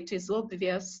September it is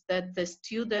obvious that the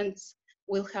students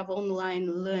will have online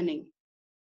learning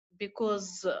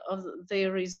because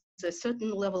there is a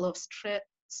certain level of stress,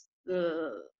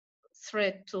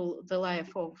 threat to the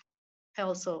life of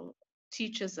health of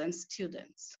teachers and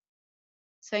students.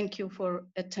 Thank you for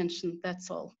attention. That's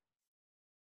all.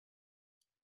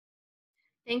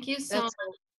 Thank you so much.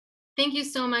 Thank you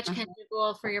so much,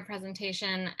 Kendra, for your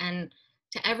presentation, and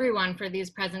to everyone for these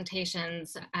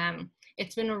presentations.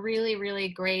 It's been really, really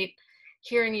great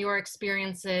hearing your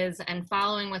experiences and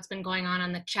following what's been going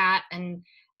on the chat, and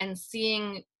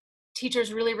seeing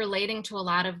teachers really relating to a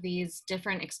lot of these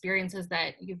different experiences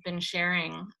that you've been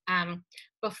sharing.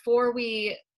 Before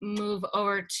we move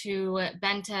over to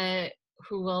Bente,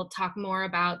 who will talk more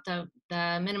about the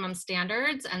minimum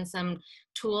standards and some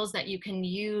tools that you can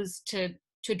use to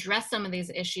address some of these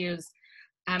issues,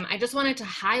 I just wanted to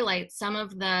highlight some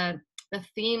of the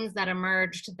themes that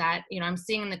emerged that, you know, I'm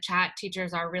seeing in the chat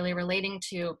teachers are really relating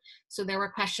to. So there were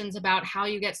questions about how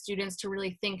you get students to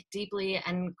really think deeply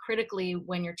and critically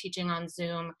when you're teaching on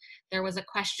Zoom. There was a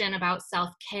question about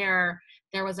self-care.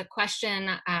 There was a question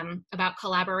about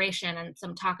collaboration, and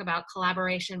some talk about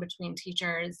collaboration between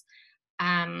teachers.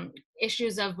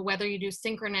 Issues of whether you do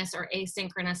synchronous or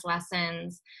asynchronous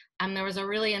lessons. There was a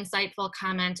really insightful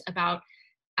comment about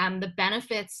the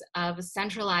benefits of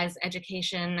centralized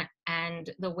education and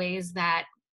the ways that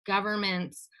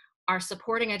governments are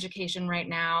supporting education right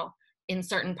now in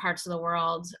certain parts of the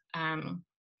world.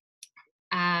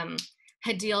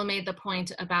 Hadil made the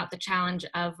point about the challenge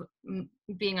of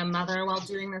being a mother while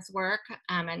doing this work,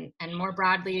 and more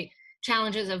broadly,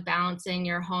 challenges of balancing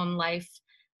your home life,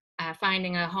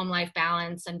 finding a home life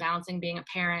balance, and balancing being a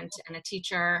parent and a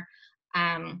teacher.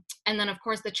 And then, of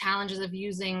course, the challenges of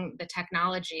using the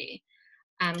technology.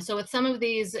 So with some of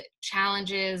these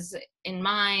challenges in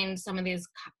mind, some of these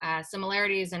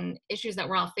similarities and issues that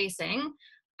we're all facing,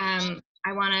 I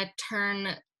want to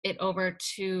turn it over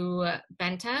to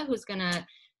Bente, who's going to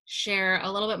share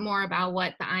a little bit more about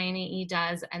what the INEE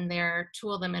does and their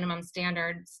tool, the minimum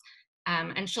standards.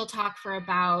 And she'll talk for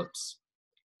about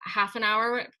half an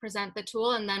hour, present the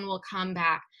tool, and then we'll come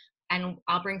back and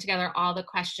I'll bring together all the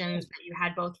questions that you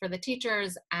had, both for the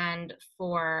teachers and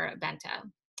for Bente.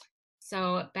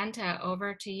 So Bente,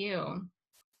 over to you.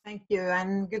 Thank you,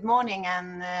 and good morning.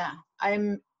 And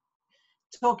I'm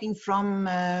talking from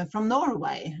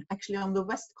Norway, actually on the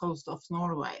west coast of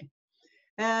Norway.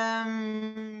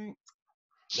 It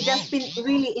has been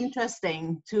really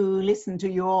interesting to listen to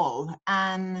you all,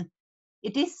 and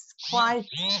it is quite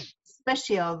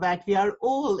special that we are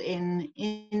all in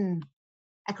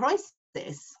a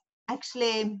crisis,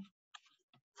 actually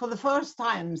for the first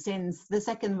time since the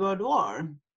Second World War.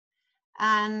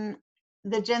 And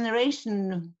the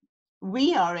generation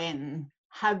we are in,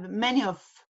 many of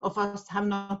us have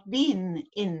not been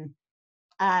in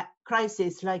a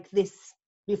crisis like this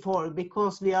before,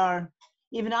 because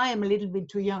even I am a little bit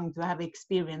too young to have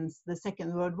experienced the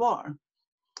Second World War.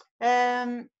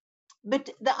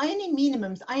 But the INEE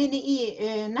minimums,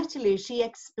 Natalie, she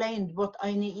explained what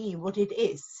INEE, what it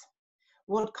is,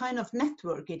 what kind of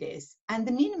network it is. And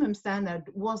the minimum standard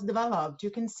was developed.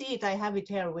 You can see it, I have it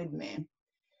here with me.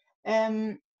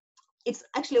 It's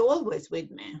actually always with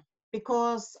me,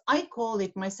 because I call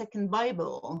it my second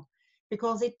Bible,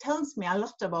 because it tells me a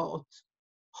lot about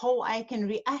how I can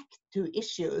react to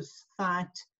issues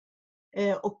that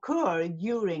occur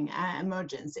during an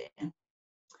emergency.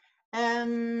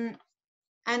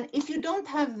 And if you don't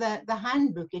have the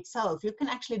handbook itself, you can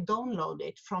actually download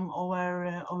it from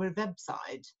our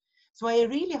website. So I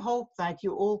really hope that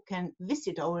you all can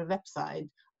visit our website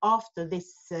after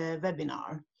this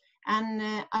webinar. And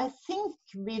I think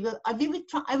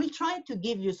I will try to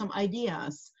give you some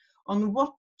ideas on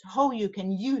how you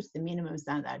can use the minimum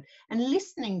standard. And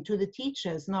listening to the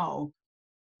teachers now,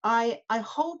 I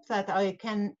hope that I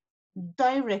can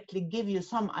directly give you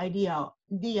some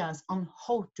ideas on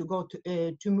how to go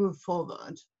to move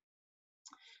forward.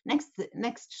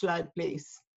 Next slide,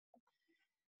 please.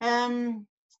 The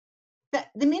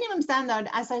minimum standard,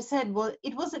 as I said,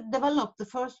 it was developed, the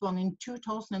first one, in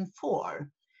 2004,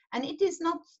 and it is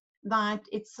not that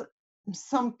it's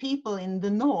some people in the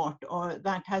north or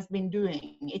that has been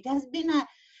doing. It has been a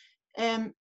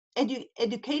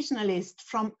educationalist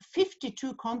from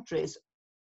 52 countries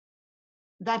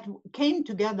that came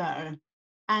together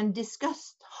and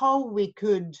discussed how we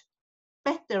could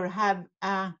better have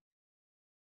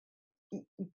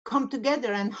come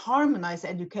together and harmonize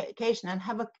education and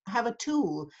have a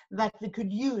tool that we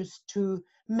could use to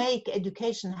make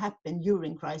education happen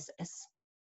during crisis.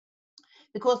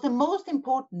 Because the most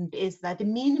important is that the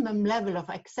minimum level of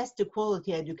access to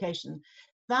quality education,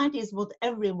 that is what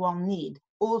everyone needs,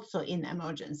 also in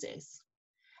emergencies.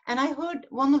 And I heard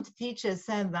one of the teachers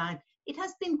said that it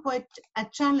has been quite a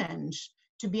challenge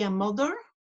to be a mother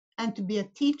and to be a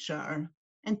teacher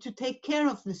and to take care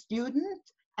of the student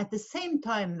at the same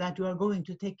time that you are going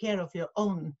to take care of your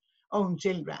own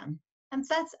children. And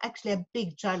that's actually a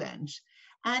big challenge.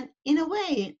 And in a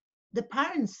way, the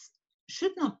parents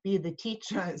should not be the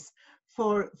teachers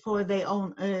for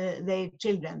their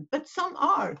children, but some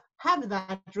have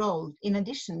that role in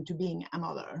addition to being a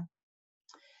mother.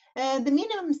 The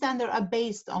minimum standards are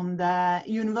based on the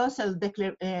Universal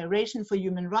Declaration for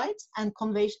Human Rights and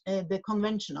the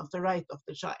Convention of the Right of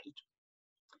the Child.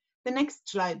 The next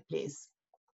slide, please.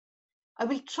 I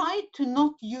will try to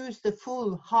not use the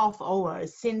full half hour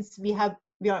since we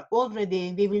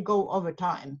will go over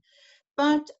time,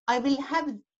 but I will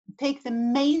take the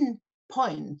main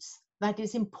points that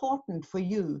is important for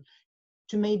you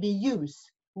to maybe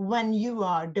use when you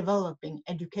are developing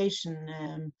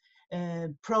education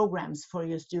programs for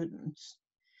your students.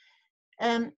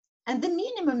 And the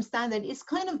minimum standard is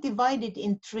kind of divided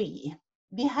in three.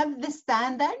 We have the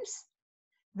standards,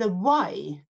 the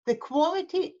why, the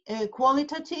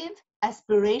qualitative,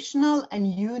 aspirational,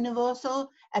 and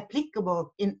universal,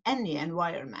 applicable in any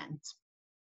environment.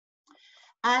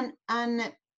 And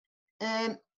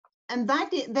that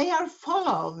they are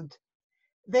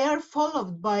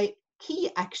followed by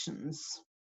key actions.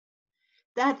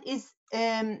 That is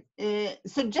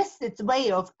suggested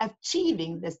way of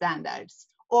achieving the standards,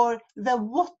 or the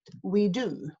what we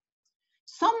do.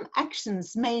 Some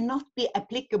actions may not be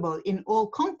applicable in all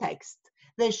contexts.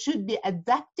 They should be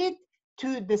adapted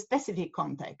to the specific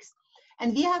context.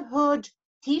 And we have heard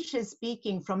teachers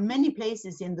speaking from many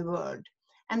places in the world.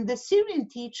 And the Syrian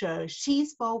teacher, she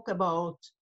spoke about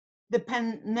the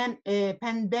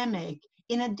pandemic.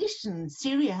 In addition,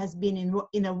 Syria has been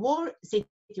in a war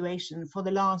situation for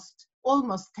the last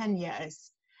almost 10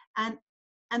 years. And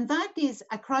that is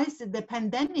a crisis. The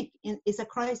pandemic is a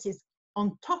crisis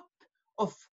on top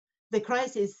of the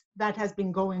crisis that has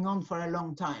been going on for a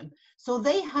long time. So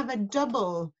they have a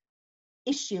double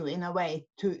issue in a way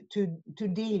to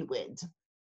deal with.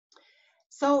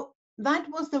 So that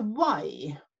was the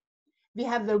why. We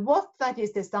have the what, that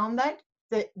is the standard,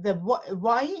 the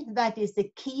why, that is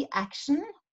the key action,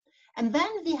 and then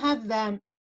we have the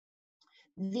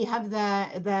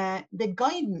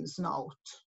guidance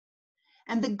note.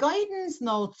 And the guidance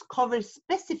notes cover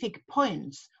specific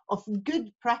points of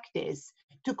good practice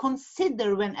to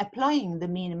consider when applying the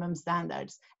minimum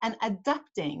standards and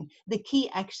adapting the key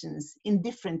actions in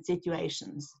different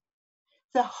situations.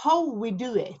 So how we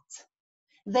do it.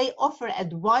 They offer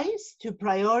advice to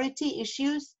priority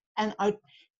issues and are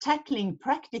tackling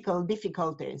practical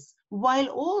difficulties while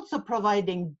also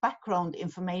providing background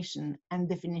information and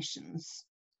definitions.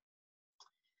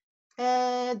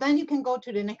 Then you can go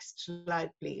to the next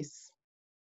slide, please.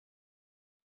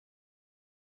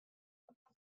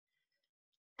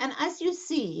 And as you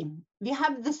see, we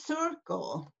have the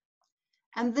circle.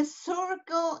 And the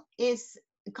circle is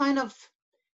kind of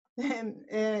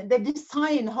the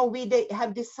design, how we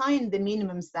have designed the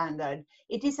minimum standard.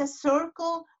 It is a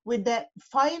circle with the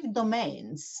 5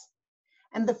 domains.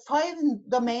 And the 5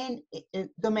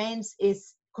 domains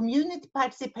is community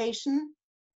participation,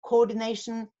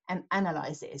 coordination, and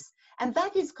analysis. And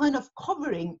that is kind of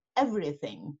covering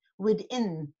everything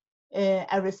within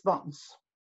a response.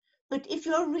 But if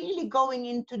you're really going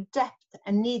into depth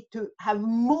and need to have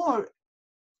more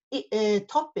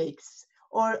topics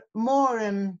or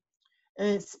more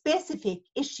specific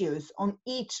issues on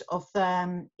each of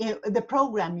the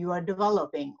program you are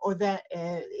developing, or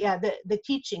the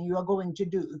teaching you are going to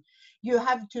do, you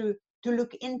have to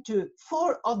look into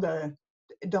 4 other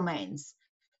domains.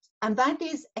 And that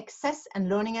is access and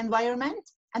learning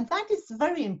environment. And that is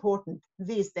very important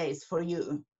these days for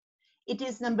you. It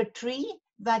is number 3,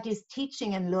 that is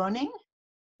teaching and learning.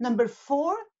 Number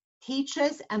 4,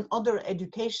 teachers and other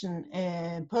education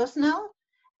personnel.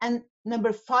 And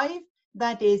number 5,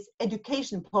 that is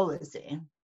education policy.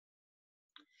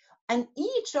 And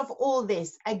each of all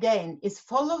this, again, is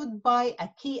followed by a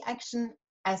key action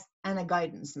and a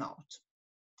guidance note.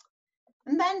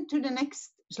 And then to the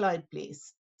next slide,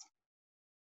 please.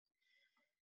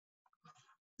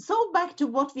 So back to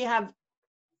what we have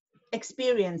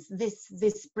experienced this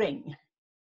spring.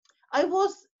 I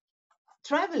was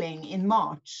traveling in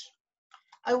March.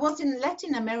 I was in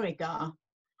Latin America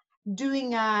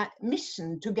doing a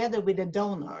mission together with a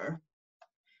donor.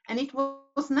 And it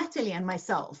was Natalie and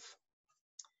myself.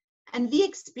 And we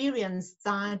experienced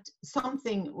that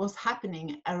something was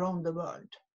happening around the world.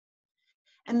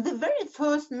 And the very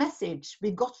first message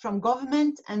we got from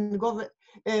government and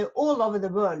all over the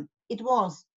world, it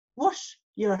was, wash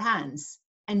your hands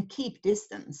and keep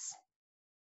distance.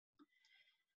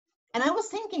 And I was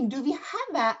thinking, do we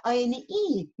have an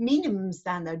INE minimum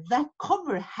standard that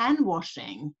cover hand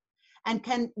washing and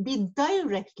can be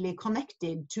directly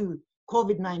connected to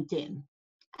COVID-19?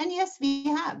 And yes, we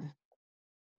have.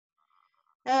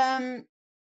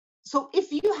 So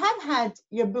if you have had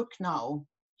your book now,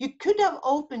 you could have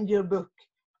opened your book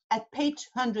at page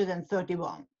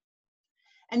 131.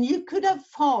 And you could have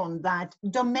found that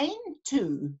domain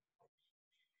 2,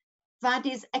 that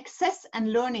is access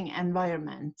and learning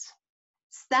environment,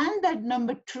 standard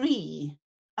number 3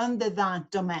 under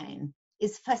that domain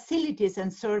is facilities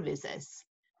and services.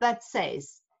 That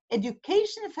says,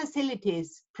 education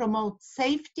facilities promote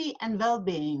safety and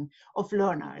well-being of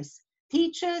learners,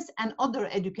 teachers, and other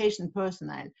education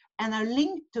personnel, and are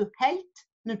linked to health,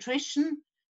 nutrition,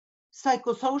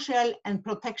 psychosocial, and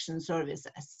protection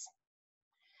services.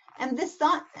 And the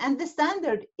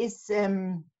standard is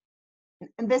the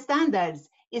standards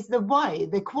is the why,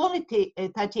 the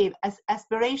qualitative,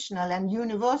 aspirational, and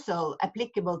universal,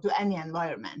 applicable to any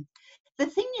environment. The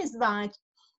thing is that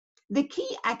the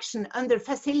key action under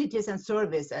facilities and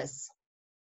services,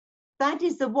 that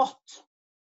is the what.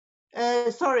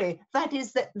 That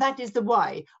is the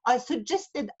why. I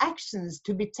suggested actions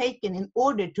to be taken in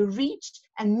order to reach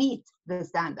and meet the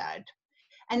standard.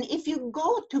 And if you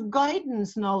go to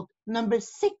guidance note number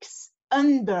 6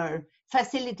 under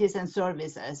facilities and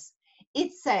services,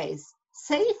 it says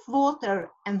safe water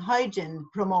and hygiene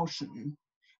promotion.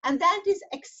 And that is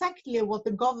exactly what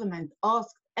the government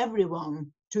asked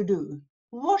everyone to do.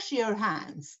 Wash your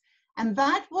hands. And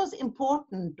that was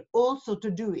important also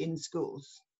to do in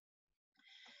schools.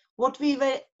 What we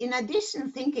were in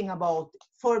addition thinking about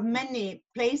for many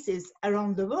places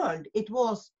around the world, it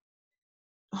was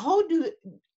how do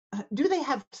they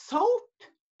have soap?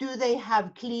 Do they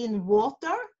have clean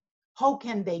water? How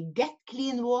can they get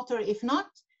clean water if not?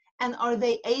 And are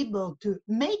they able to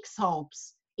make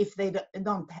soaps if they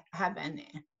don't have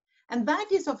any? And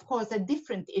that is, of course, a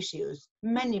different issue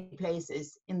many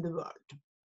places in the world,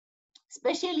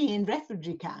 especially in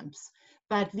refugee camps,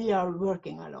 that we are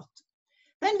working a lot.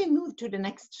 Then we move to the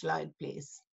next slide,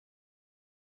 please.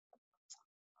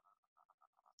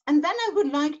 And then I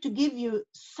would like to give you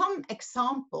some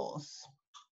examples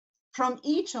from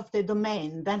each of the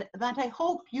domain that I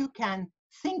hope you can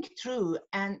think through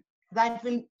and that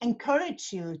will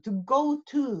encourage you to go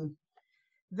to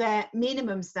the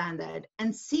minimum standard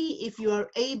and see if you are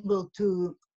able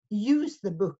to use the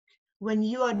book when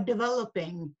you are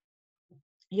developing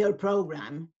your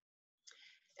program.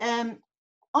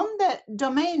 On the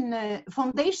domain,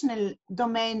 foundational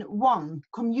domain 1,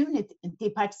 community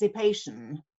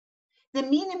participation, the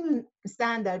minimum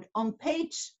standard on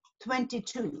page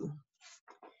 22,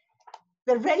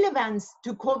 the relevance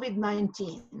to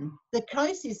COVID-19, the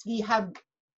crisis we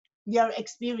are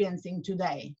experiencing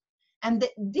today, and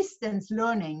the distance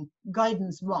learning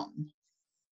guidance 1.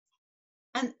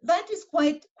 And that is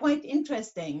quite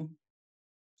interesting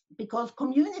because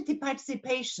community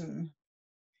participation,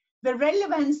 the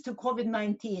relevance to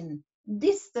COVID-19,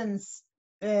 distance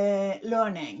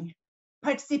learning,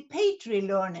 participatory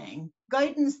learning,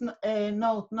 guidance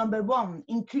note number 1,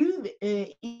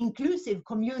 inclusive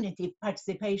community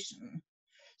participation.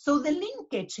 So the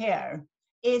linkage here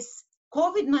is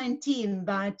COVID-19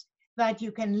 that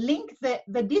you can link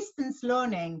the distance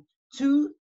learning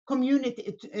to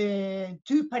community,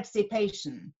 to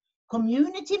participation.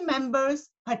 Community members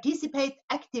participate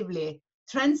actively,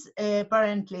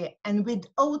 transparently, and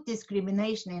without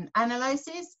discrimination in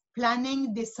analysis,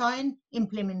 planning, design,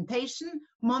 implementation,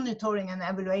 monitoring, and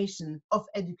evaluation of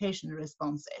education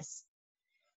responses.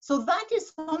 So that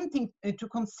is something to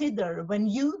consider when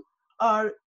you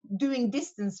are doing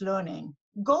distance learning.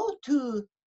 Go to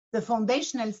the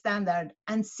foundational standard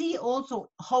and see also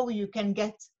how you can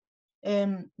get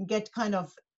kind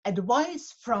of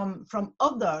advice from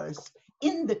others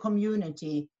in the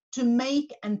community to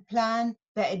make and plan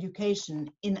the education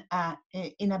in a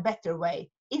better way,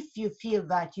 if you feel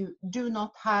that you do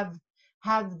not have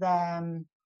the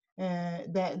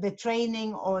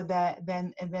training or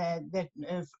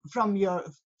from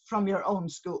your own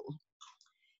school.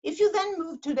 If you then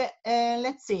move to the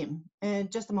let's see,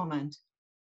 just a moment,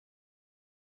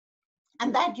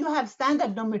 and that you have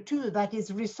standard number 2, that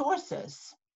is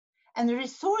resources, and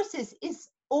resources is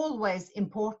always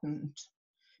important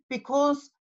because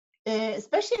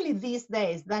especially these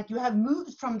days that you have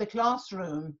moved from the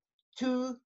classroom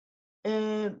to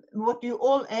what you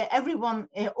all, everyone,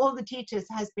 all the teachers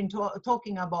has been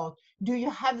talking about. Do you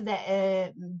have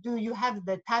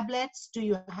the tablets? Do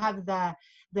you have the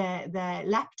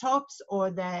laptops or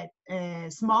the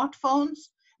smartphones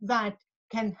that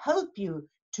can help you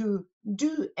to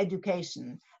do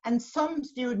education? And some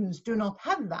students do not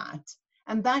have that,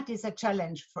 and that is a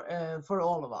challenge for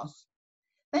all of us.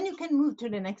 Then you can move to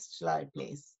the next slide,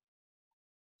 please.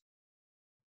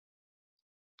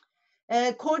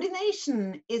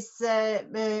 Coordination is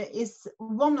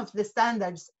one of the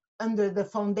standards under the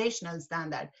foundational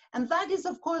standard. And that is,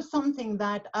 of course, something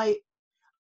that I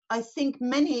think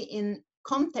many in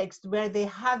context where they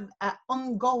have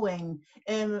ongoing,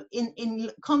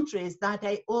 in countries that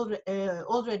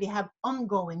already have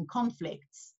ongoing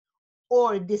conflicts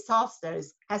or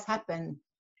disasters has happened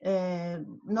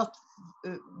not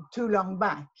too long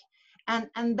back.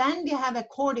 And then we have a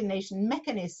coordination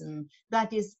mechanism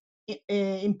that is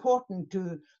important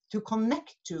to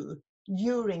connect to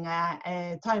during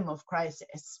a time of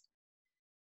crisis.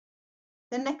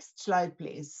 The next slide,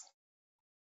 please.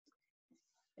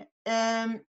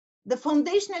 The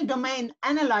foundational domain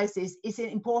analysis is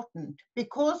important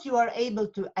because you are able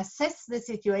to assess the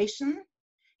situation.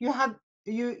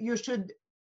 You should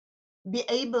be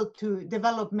able to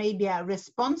develop maybe a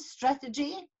response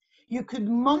strategy. You could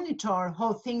monitor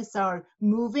how things are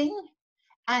moving,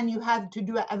 and you have to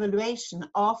do an evaluation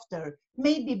after,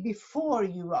 maybe before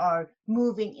you are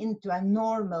moving into a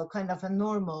normal, kind of a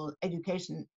normal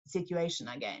education situation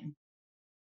again.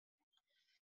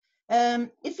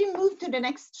 If we move to the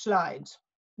next slide,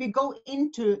 we go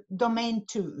into domain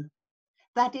 2,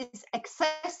 that is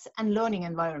access and learning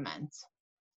environment.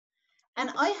 And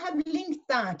I have linked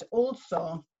that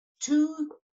also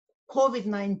to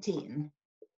COVID-19.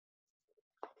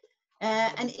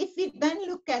 And if we then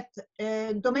look at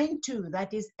domain 2,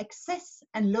 that is access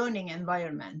and learning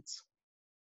environment,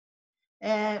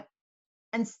 and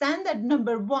standard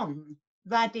number 1,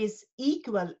 that is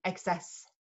equal access.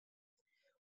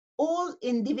 All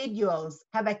individuals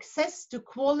have access to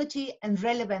quality and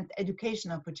relevant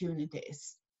education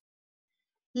opportunities.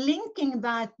 Linking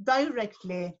that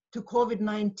directly to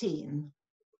COVID-19,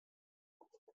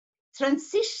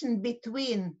 transition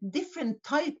between different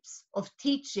types of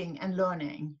teaching and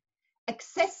learning,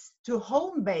 access to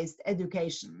home-based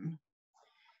education.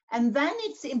 And then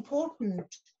it's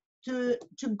important to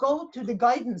go to the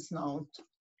guidance note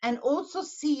and also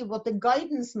see what the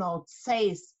guidance note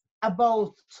says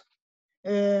about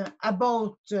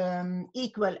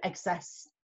equal access.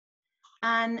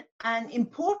 And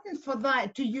important for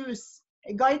that to use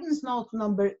guidance note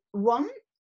number 1,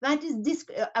 that is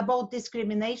about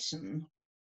discrimination.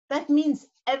 That means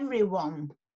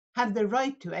everyone have the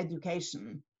right to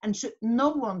education and no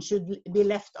one should be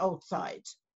left outside.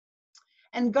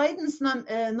 And guidance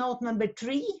note number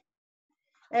 3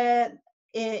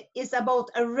 is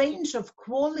about a range of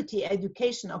quality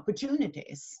education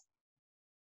opportunities.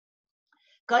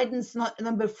 Guidance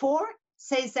number 4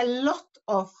 says a lot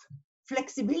of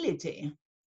flexibility.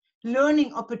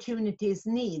 Learning opportunities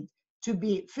need to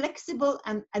be flexible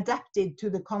and adapted to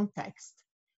the context.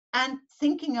 And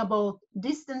thinking about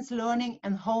distance learning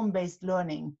and home-based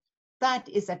learning, that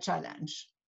is a challenge.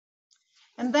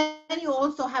 And then you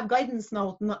also have guidance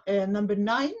note number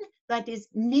 9, that is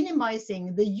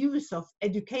minimizing the use of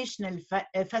educational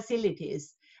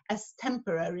facilities as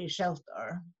temporary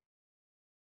shelter.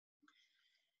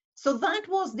 So that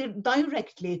was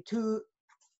directly to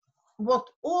what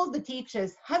all the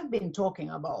teachers have been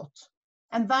talking about.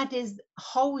 And that is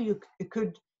how you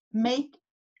could make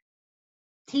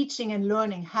teaching and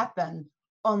learning happen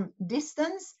on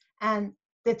distance and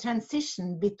the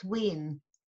transition between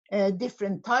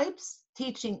different types,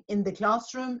 teaching in the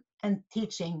classroom and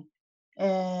teaching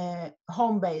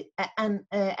home-based and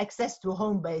access to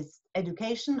home-based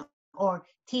education or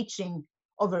teaching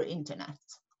over internet.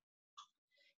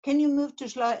 Can you move to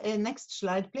next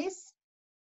slide, please?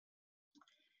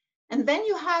 And then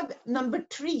you have number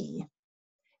 3,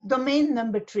 domain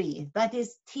number 3, that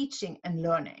is teaching and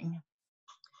learning.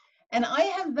 And I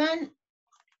have then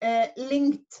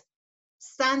linked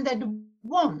standard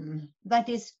 1, that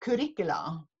is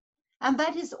curricula. And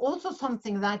that is also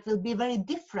something that will be very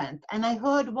different. And I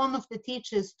heard one of the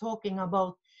teachers talking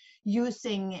about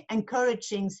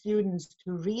encouraging students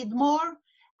to read more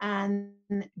and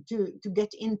to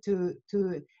get into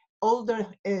older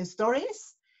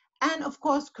stories. And of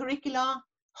course, curricula,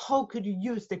 how could you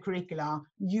use the curricula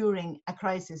during a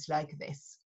crisis like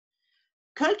this?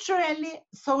 Culturally,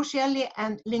 socially,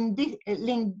 and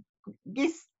linguistically,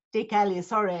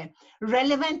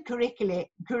 relevant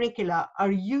curricula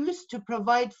are used to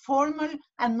provide formal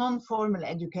and non-formal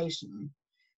education,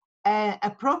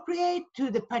 appropriate to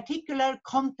the particular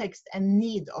context and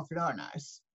need of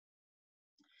learners.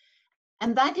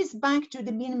 And that is back to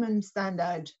the minimum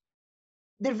standard,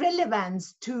 the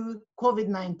relevance to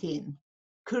COVID-19.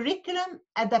 Curriculum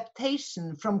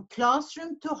adaptation from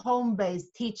classroom to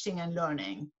home-based teaching and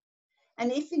learning.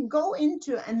 And if we go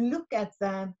into and look at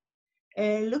the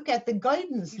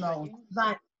guidance note,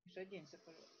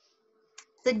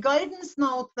 The guidance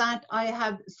note that I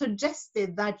have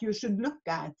suggested that you should look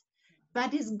at,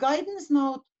 that is guidance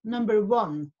note number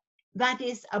 1. That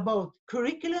is about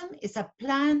curriculum is a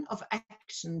plan of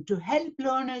action to help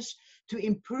learners to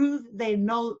improve their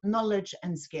knowledge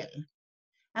and skill.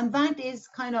 And that is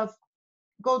kind of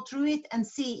go through it and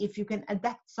see if you can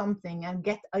adapt something and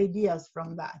get ideas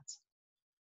from that.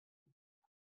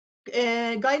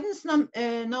 Guidance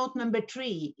note number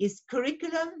 3 is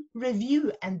curriculum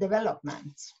review and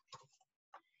development.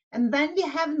 And then we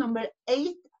have number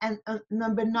 8 and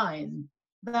number 9.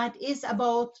 That is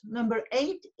about, number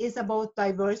 8 is about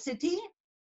diversity,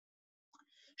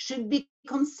 should be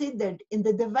considered in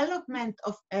the development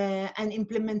of and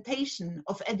implementation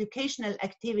of educational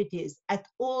activities at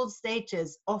all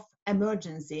stages of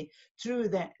emergency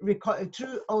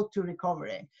throughout to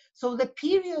recovery. So the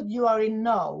period you are in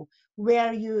now,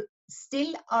 where you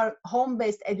still are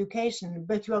home-based education,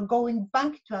 but you are going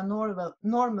back to a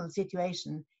normal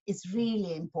situation, is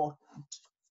really important.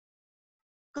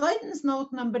 Guidance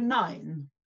note number 9,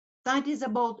 that is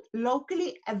about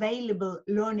locally available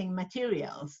learning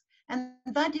materials. And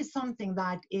that is something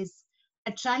that is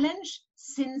a challenge,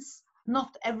 since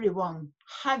not everyone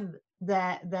have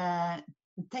the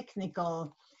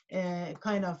technical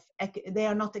they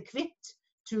are not equipped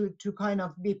to kind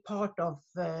of be part of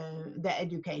the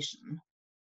education.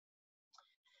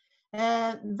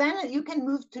 Then you can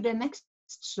move to the next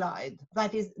slide,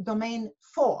 that is domain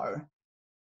 4.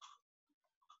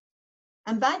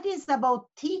 And that is about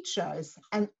teachers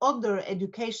and other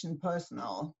education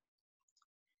personnel.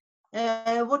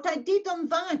 What I did on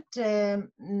that,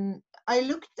 I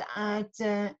looked at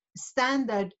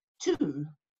standard 2,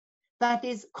 that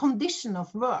is condition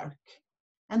of work.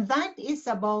 And that is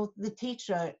about the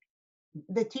teachers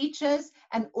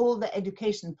and all the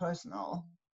education personnel.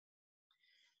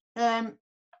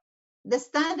 The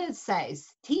standard says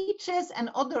teachers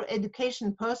and other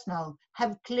education personnel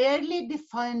have clearly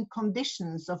defined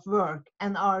conditions of work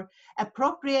and are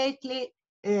appropriately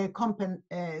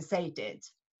compensated.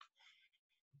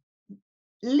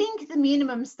 Link the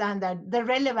minimum standard, the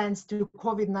relevance to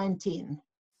COVID-19.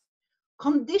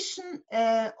 Condition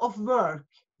of work,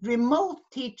 remote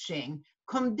teaching,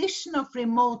 condition of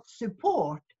remote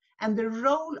support, and the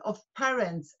role of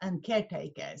parents and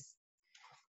caretakers.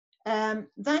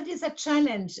 That is a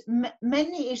challenge,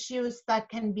 many issues that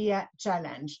can be a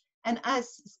challenge. And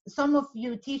as some of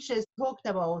you teachers talked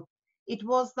about, it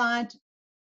was that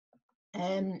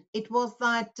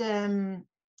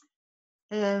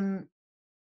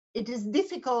it is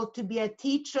difficult to be a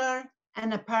teacher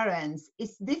and a parent.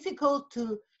 It's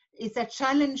a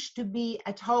challenge to be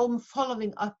at home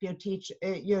following up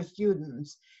your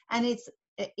students. And it's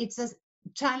a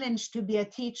challenge to be a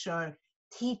teacher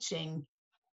teaching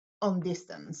on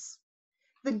distance.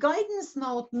 The guidance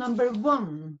note number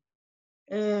 1.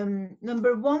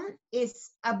 Number 1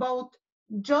 is about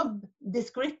job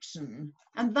description,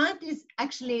 and that is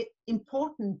actually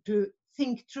important to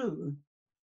think through.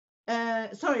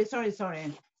 Guidance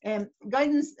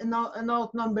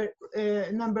note number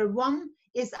 1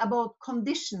 is about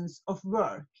conditions of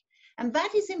work, and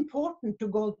that is important to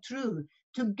go through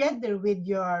together with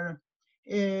your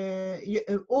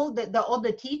all the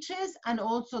other teachers and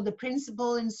also the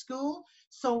principal in school,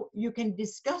 so you can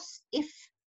discuss if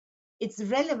it's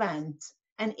relevant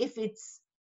and if it's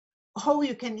how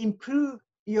you can improve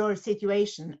your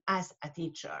situation as a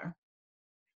teacher.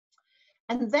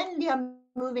 And then we are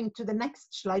moving to the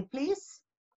next slide, please.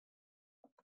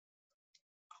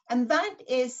 And that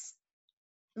is,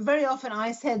 very often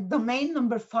I said domain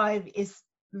number 5 is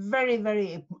very,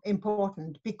 very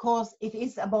important because it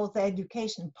is about the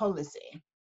education policy.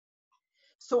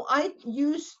 So I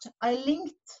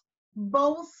linked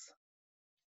both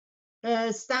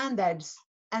standards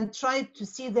and tried to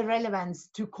see the relevance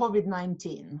to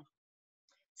COVID-19.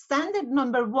 Standard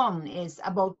number 1 is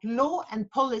about law and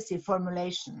policy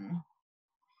formulation.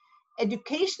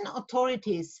 Education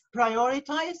authorities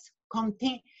prioritize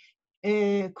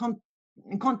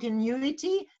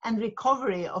continuity and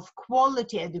recovery of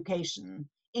quality education,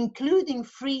 including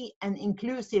free and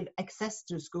inclusive access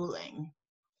to schooling.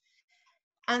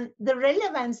 And the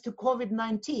relevance to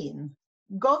COVID-19,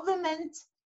 government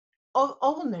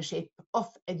ownership of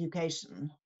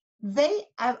education. They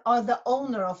are the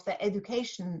owner of the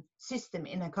education system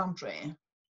in a country.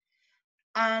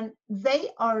 And they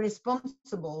are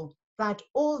responsible that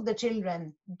all the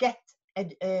children get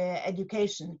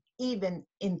education, even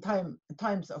in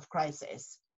times of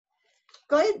crisis.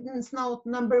 Guidance note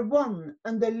number 1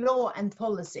 under law and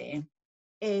policy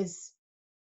is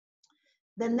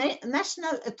the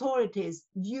national authorities'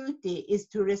 duty is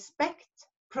to respect,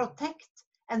 protect,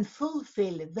 and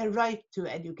fulfill the right to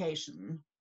education.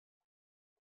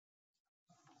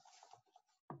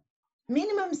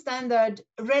 Minimum standard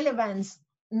relevance,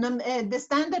 the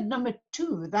standard number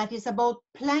 2, that is about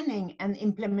planning and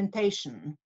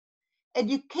implementation.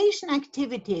 Education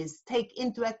activities take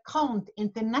into account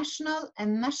international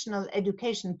and national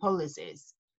education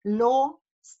policies, law,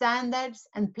 standards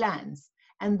and plans,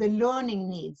 and the learning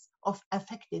needs of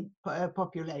affected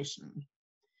population.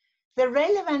 The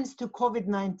relevance to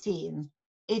COVID-19,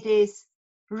 it is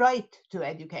right to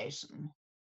education.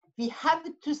 We have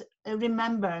to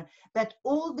remember that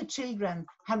all the children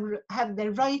have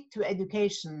the right to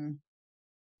education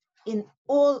in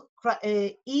all,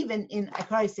 even in a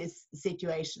crisis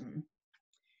situation.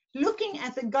 Looking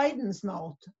at the guidance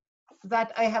note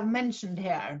that I have mentioned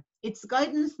here, it's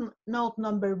guidance note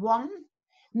number 1,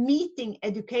 meeting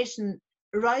education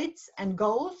rights and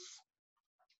goals.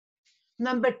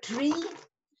 Number 3,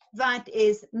 that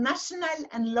is national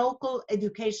and local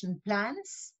education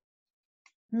plans.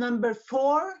 Number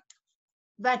 4,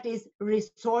 that is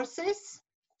resources.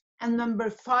 And number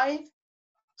 5,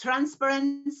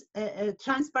 transparency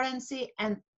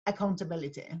and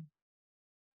accountability.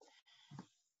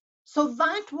 So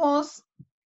that was,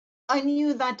 I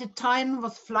knew that the time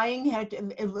was flying here,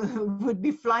 would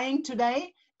be flying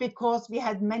today because we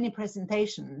had many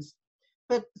presentations.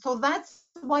 But so that's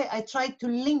why I tried to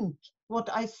link what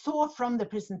I saw from the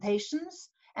presentations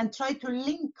and try to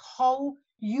link how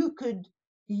you could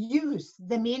use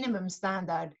the minimum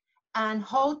standard and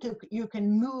how you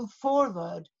can move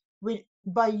forward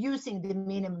by using the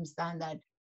minimum standard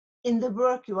in the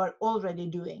work you are already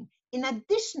doing. In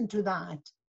addition to that,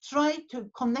 try to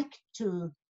connect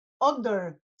to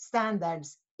other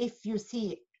standards if you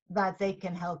see that they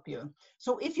can help you.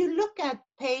 So if you look at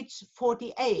page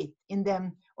 48 in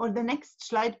them, or the next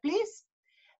slide, please,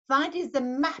 that is the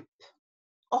map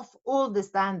of all the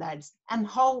standards and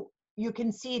how you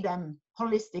can see them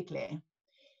holistically.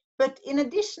 But in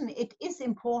addition, it is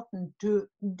important to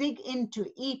dig into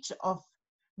each of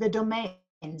the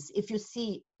domains if you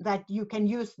see that you can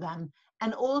use them,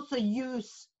 and also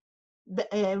use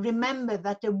remember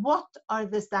that the what are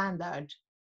the standard,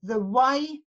 the why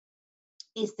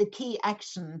is the key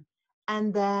action,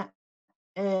 and the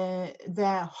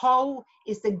how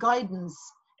is the guidance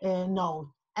note,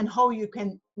 and how you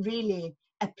can really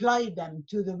apply them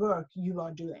to the work you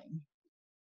are doing.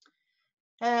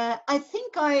 I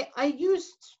think I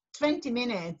used 20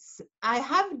 minutes. I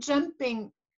have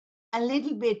jumping a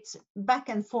little bit back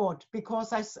and forth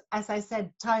because, as I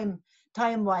said,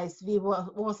 time-wise, we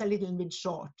was a little bit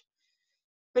short.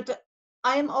 But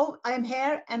I am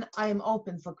here and I am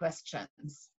open for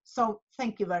questions. So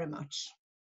thank you very much.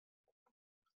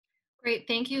 Great,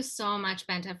 thank you so much,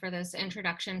 Bente, for this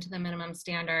introduction to the minimum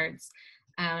standards.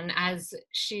 And as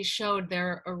she showed,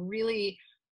 they're a really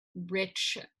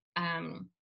rich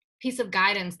piece of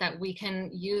guidance that we can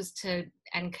use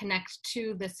and connect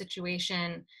to the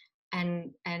situation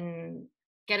and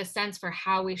get a sense for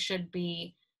how we should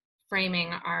be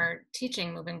framing our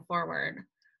teaching moving forward.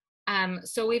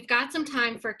 So we've got some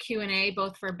time for Q&A,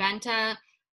 both for Bente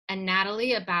and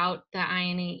Natalie about the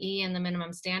INEE and the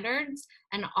minimum standards,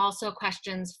 and also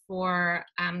questions for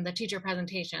the teacher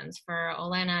presentations for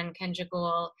Olena and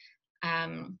Kenjigul,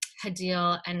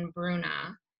 Hadil and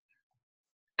Bruna.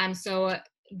 So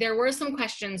there were some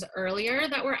questions earlier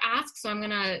that were asked, so I'm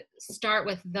gonna start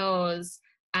with those,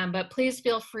 but please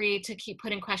feel free to keep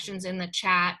putting questions in the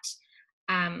chat.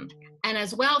 And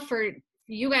as well for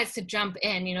you guys to jump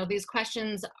in, you know, these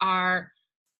questions are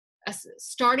a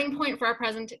starting point for our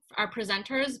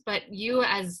presenters, but you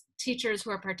as teachers who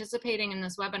are participating in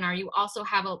this webinar, you also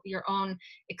have your own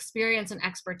experience and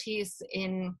expertise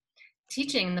in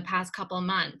teaching in the past couple of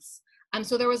months.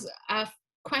 So there was a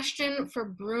question for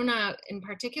Bruna in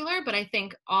particular, but I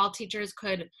think all teachers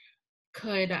could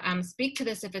speak to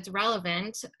this if it's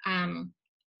relevant,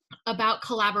 about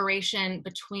collaboration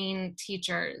between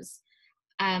teachers.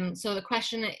 So the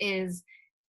question is,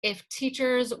 if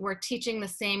teachers were teaching the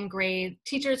same grade,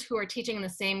 teachers who are teaching in the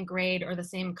same grade or the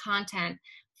same content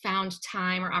found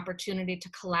time or opportunity to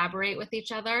collaborate with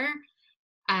each other,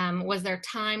 was there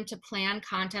time to plan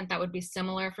content that would be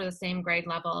similar for the same grade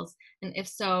levels? And if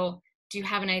so, do you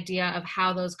have an idea of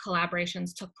how those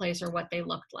collaborations took place or what they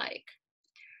looked like?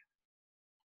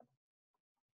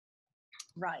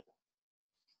 Right.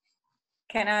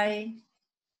 Can I?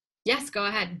 Yes, go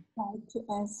ahead. Try to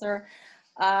answer.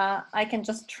 I can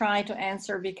just try to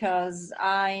answer because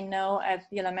I know at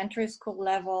the elementary school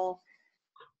level,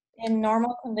 in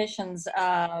normal conditions,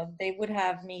 they would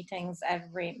have meetings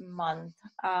every month.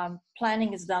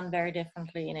 Planning is done very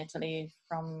differently in Italy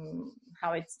from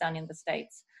how it's done in the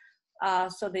States.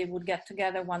 So they would get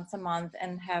together once a month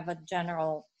and have a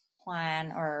general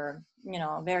plan, or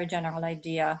a very general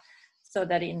idea, so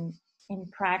that in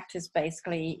practice,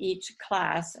 basically each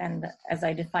class, and as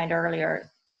I defined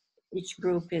earlier, each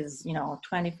group is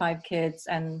 25 kids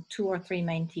and 2 or 3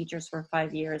 main teachers for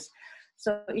 5 years.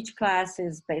 So each class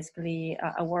is basically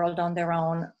a world on their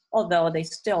own, although they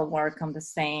still work on the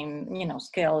same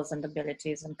skills and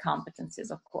abilities and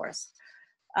competencies, of course.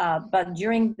 But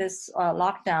during this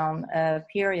lockdown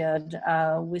period,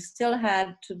 we still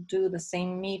had to do the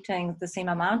same meetings, the same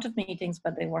amount of meetings,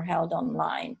 but they were held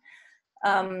online.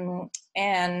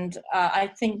 And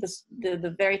I think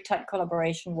the very tight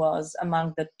collaboration was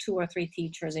among the 2 or 3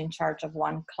 teachers in charge of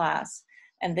one class.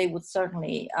 And they would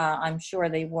certainly, I'm sure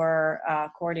they were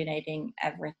coordinating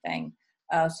everything.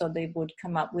 So they would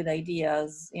come up with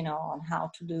ideas, on how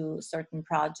to do certain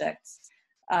projects.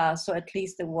 So at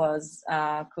least there was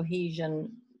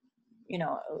cohesion,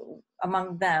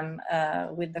 among them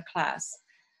with the class.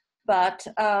 But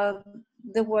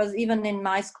there was, even in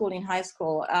my school, in high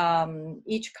school,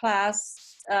 each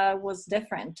class was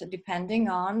different depending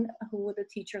on who the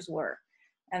teachers were.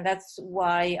 And that's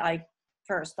why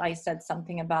I said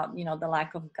something about, the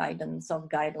lack of guidance, of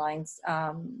guidelines,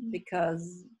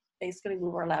 because basically we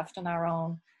were left on our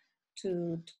own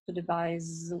to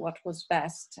devise what was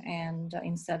best. And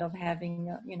instead of having,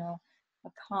 a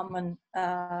common,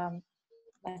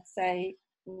 let's say,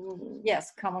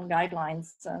 yes, common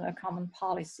guidelines and a common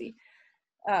policy.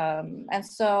 And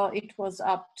so it was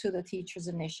up to the teachers'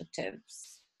 initiative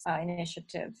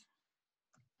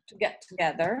to get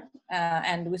together.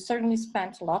 And we certainly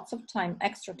spent lots of time,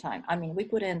 extra time. I mean, we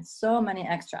put in so many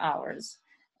extra hours.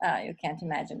 You can't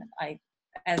imagine,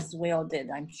 as we all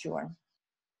did, I'm sure.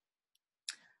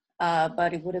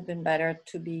 But it would have been better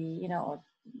to be,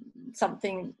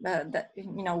 something that,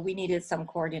 we needed some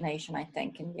coordination, I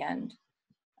think, in the end.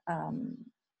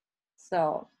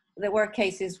 So there were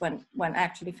cases when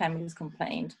actually families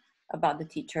complained about the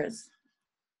teachers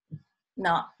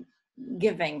not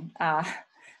giving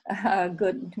a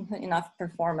good enough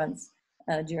performance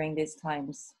during these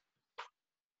times.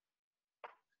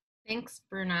 Thanks,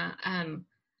 Bruna.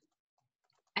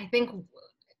 I think,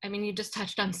 you just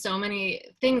touched on so many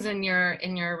things in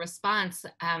your response.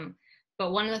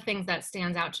 But one of the things that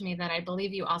stands out to me that I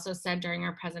believe you also said during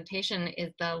your presentation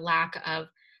is the lack of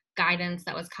guidance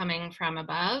that was coming from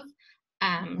above.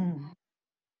 And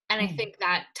I think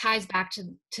that ties back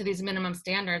to these minimum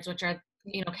standards, which are,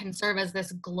 can serve as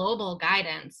this global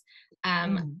guidance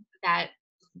that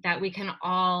we can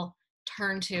all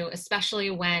turn to, especially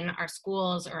when our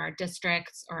schools or our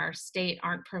districts or our state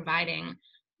aren't providing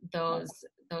those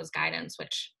guidance,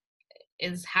 which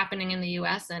is happening in the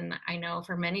US, and I know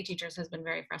for many teachers has been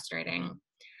very frustrating.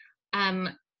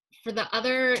 For the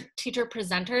other teacher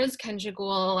presenters,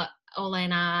 Kenjigul,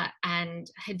 Olena, and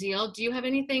Hadil, do you have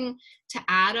anything to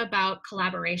add about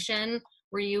collaboration?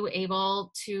 Were you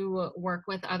able to work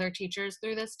with other teachers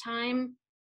through this time?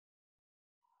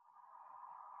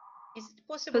 Is it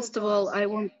possible? First of all, I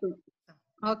want to.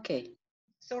 Okay.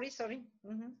 Sorry.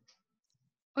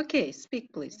 Okay,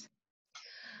 speak, please.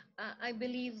 I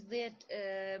believe that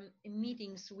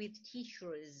meetings with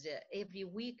teachers every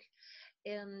week,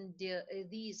 and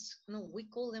these, we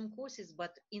call them courses,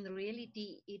 but in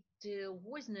reality it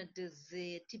was not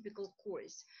the typical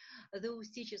course.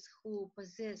 Those teachers who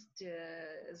possessed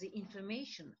the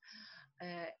information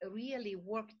really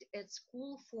worked at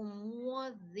school for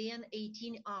more than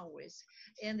 18 hours.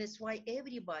 And that's why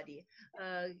everybody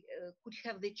could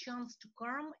have the chance to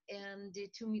come and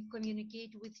to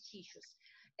communicate with teachers.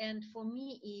 And for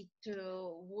me, it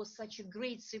was such a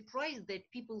great surprise that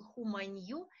people whom I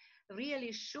knew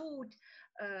really showed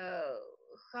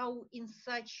how in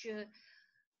such a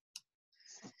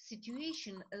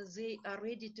situation they are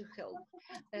ready to help.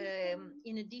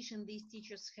 In addition, these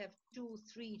teachers have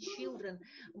 2-3 children,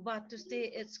 but to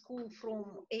stay at school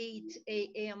from 8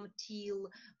 a.m. till,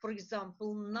 for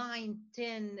example,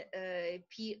 9-10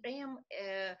 p.m.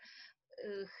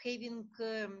 Having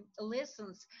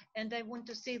lessons, and I want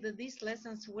to say that these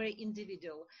lessons were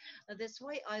individual. That's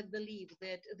why I believe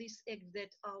that this act that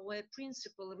our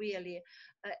principal really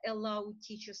allowed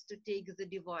teachers to take the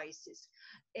devices,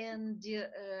 and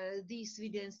these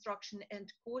video instruction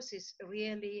and courses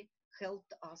really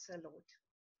helped us a lot,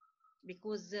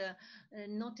 because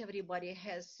not everybody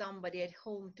has somebody at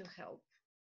home to help.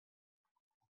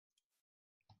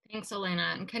 Thanks,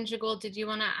 Olena. And Kenjigul, did you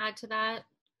want to add to that?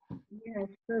 Yes,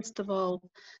 first of all,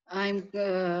 I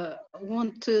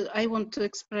want to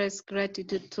express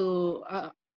gratitude to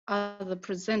other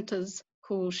presenters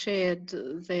who shared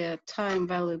their time,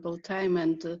 valuable time,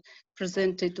 and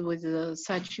presented with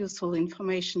such useful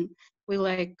information. We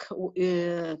like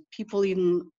people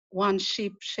in one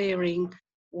ship sharing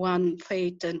one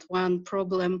fate and one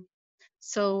problem.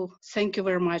 So thank you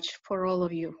very much for all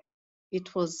of you.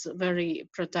 It was a very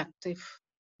productive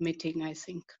meeting, I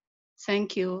think.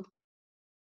 Thank you.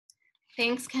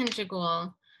 Thanks,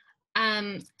 Kenjigul.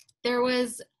 There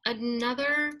was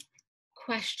another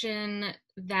question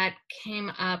that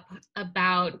came up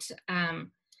about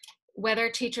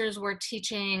whether teachers were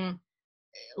teaching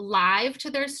live to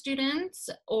their students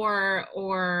or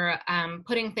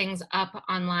putting things up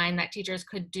online that teachers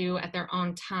could do at their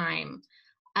own time.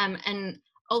 And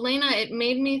Olena, it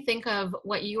made me think of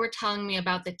what you were telling me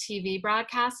about the TV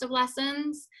broadcast of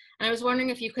lessons. And I was wondering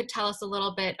if you could tell us a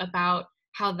little bit about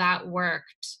how that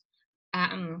worked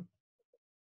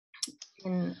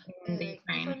in the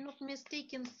Ukraine. If I'm not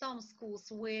mistaken, some schools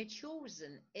were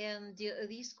chosen and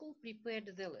the school prepared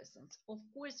the lessons. Of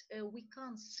course, we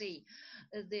can't say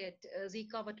that they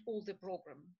covered all the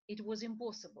program. It was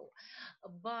impossible,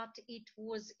 but it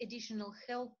was additional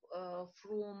help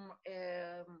from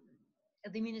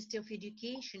the Ministry of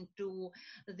Education to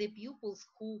the pupils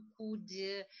who could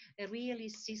really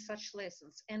see such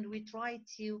lessons. And we tried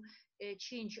to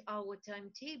change our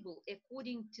timetable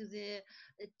according to the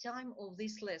time of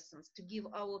these lessons, to give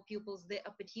our pupils the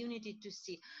opportunity to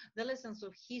see the lessons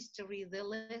of history, the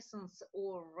lessons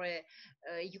of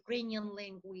Ukrainian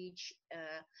language,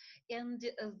 and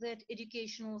that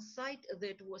educational site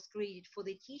that was created for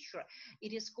the teacher.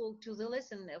 It is called To the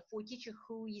Lesson, for teacher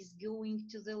who is going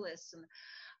to the lesson.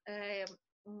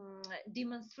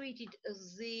 Demonstrated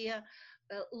the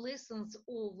lessons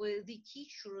of the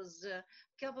teachers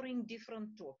covering different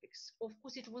topics. Of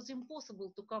course, it was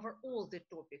impossible to cover all the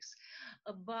topics,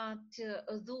 but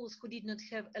those who did not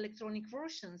have electronic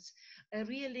versions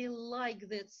really liked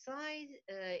that site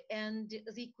and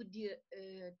they could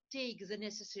take the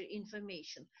necessary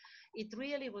information. It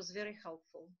really was very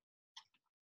helpful.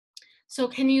 So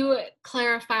can you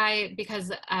clarify,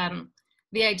 because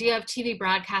the idea of TV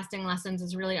broadcasting lessons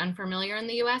is really unfamiliar in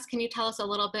the US. Can you tell us a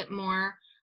little bit more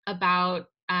about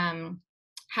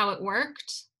how it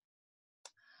worked?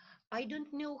 I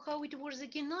don't know how it was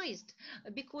organized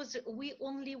because we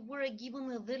only were given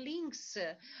the links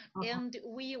and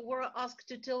we were asked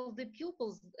to tell the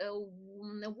pupils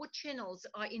what channels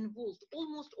are involved.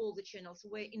 Almost all the channels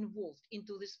were involved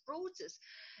into this process,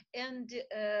 and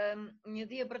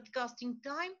the broadcasting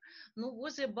time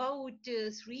was about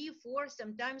 3, 4,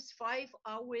 sometimes 5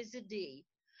 hours a day.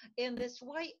 And that's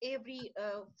why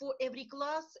for every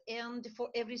class and for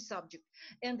every subject.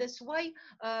 And that's why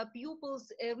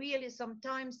pupils really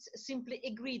sometimes simply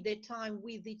agreed their time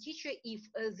with the teacher if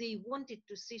they wanted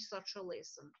to see such a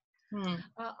lesson.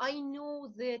 I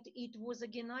know that it was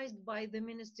organized by the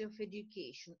Ministry of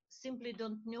Education. Simply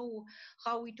don't know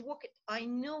how it worked. I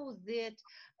know that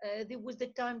there was the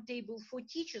timetable for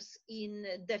teachers in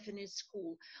definite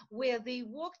school where they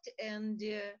worked, and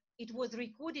it was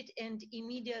recorded and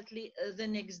immediately the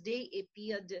next day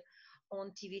appeared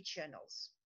on TV channels.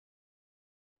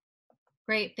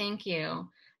 Great, thank you.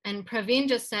 And Praveen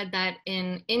just said that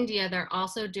in India, they're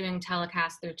also doing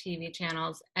telecasts through TV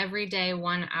channels every day,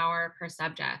 1 hour per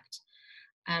subject.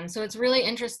 So it's really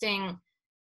interesting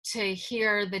to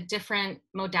hear the different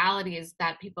modalities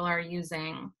that people are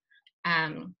using.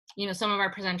 You know, some of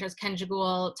our presenters,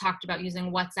 Kenjigul talked about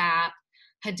using WhatsApp,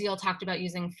 Hadil talked about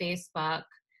using Facebook.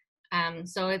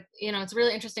 So it's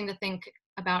really interesting to think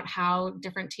about how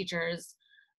different teachers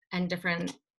and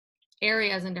different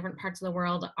areas in different parts of the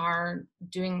world are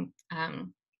doing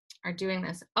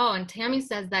this. Oh, and Tammy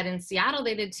says that in Seattle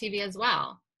they did TV as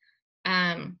well.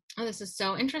 Oh, this is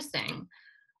so interesting.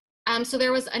 So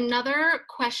there was another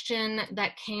question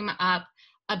that came up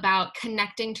about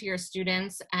connecting to your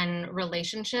students and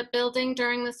relationship building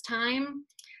during this time.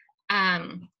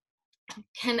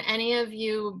 Can any of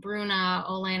you, Bruna,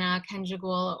 Olena,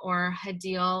 Kenjigul, or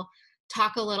Hadil,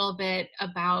 talk a little bit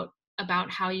about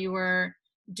how you were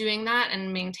doing that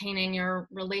and maintaining your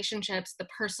relationships, the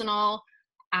personal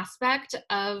aspect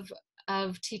of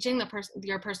teaching,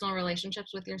 your personal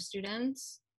relationships with your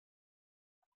students?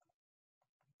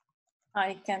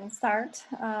 I can start.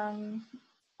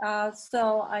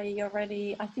 So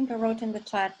I think I wrote in the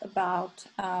chat about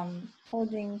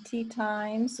holding tea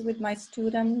times with my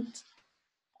student.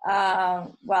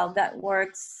 Well, that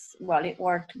works. Well, it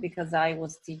worked because I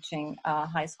was teaching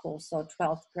high school, so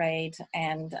 12th grade,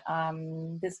 and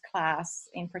this class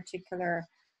in particular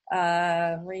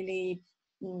really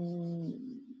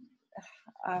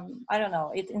I don't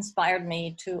know, it inspired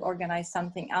me to organize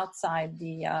something outside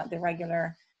the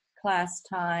regular class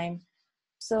time,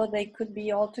 so they could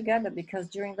be all together, because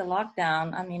during the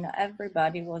lockdown, I mean,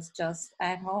 everybody was just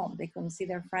at home. They couldn't see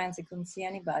their friends, they couldn't see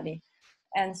anybody.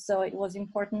 And so it was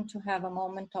important to have a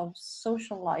moment of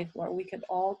social life where we could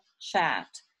all chat,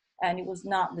 and it was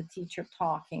not the teacher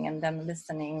talking and them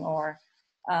listening, or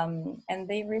and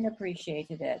they really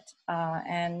appreciated it.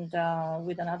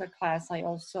 With another class, I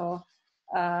also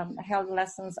held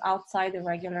lessons outside the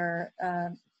regular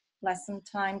lesson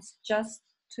times, just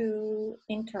to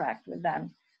interact with them,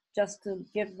 just to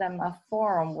give them a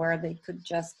forum where they could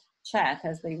just chat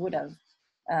as they would have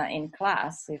in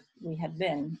class if we had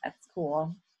been at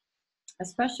school,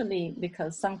 especially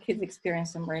because some kids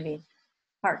experience some really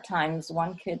hard times.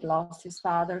 One kid lost his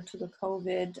father to the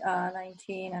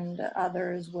COVID-19, and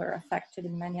others were affected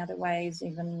in many other ways,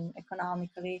 even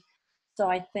economically. So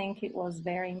I think it was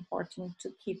very important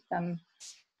to keep them,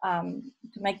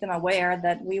 to make them aware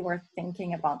that we were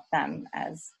thinking about them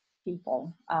as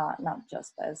people, not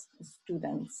just as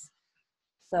students.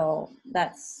 So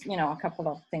that's, you know, a couple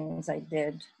of things I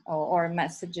did, or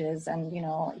messages, and, you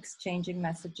know, exchanging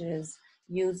messages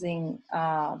using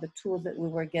the tools that we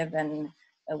were given,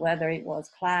 whether it was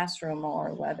Classroom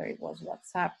or whether it was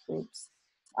WhatsApp groups,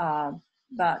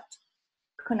 but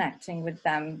connecting with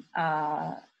them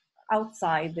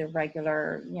outside the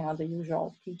regular, you know, the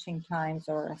usual teaching times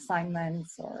or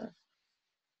assignments, or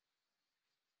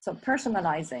so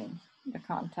personalizing the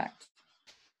contact.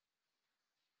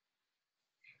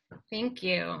 Thank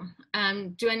you.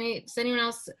 Does anyone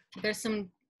else, there's some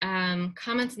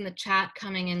comments in the chat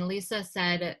coming in. Lisa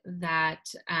said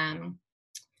that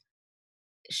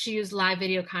she used live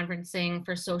video conferencing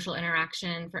for social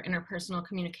interaction, for interpersonal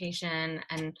communication,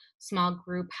 and small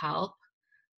group help.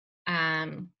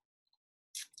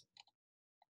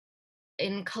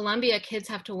 In Colombia, kids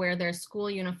have to wear their school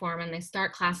uniform, and they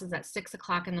start classes at 6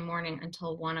 o'clock in the morning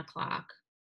until 1 o'clock.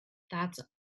 That's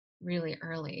really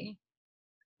early.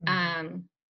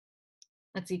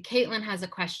 Let's see, Caitlin has a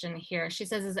question here. She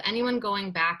says, is anyone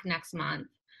going back next month?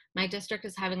 My district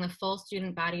is having the full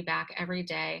student body back every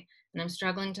day, and I'm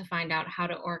struggling to find out how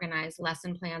to organize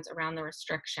lesson plans around the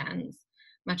restrictions.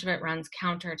 Much of it runs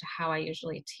counter to how I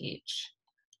usually teach.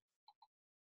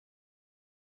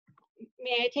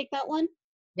 May I take that one?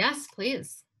 Yes,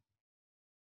 please.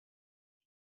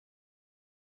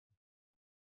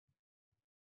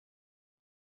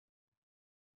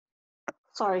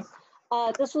 Sorry.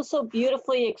 This was so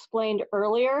beautifully explained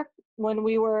earlier when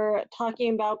we were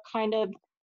talking about kind of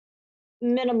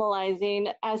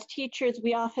minimalizing. As teachers,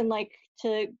 we often like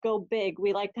to go big.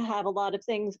 We like to have a lot of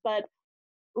things, but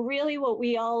really what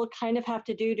we all kind of have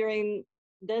to do during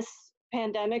this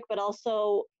pandemic, but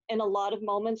also in a lot of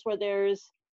moments where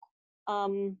there's a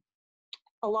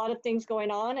lot of things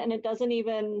going on, and it doesn't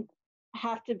even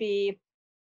have to be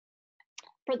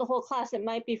for the whole class. It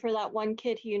might be for that one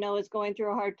kid who you know is going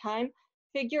through a hard time.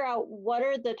 Figure out what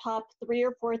are the top 3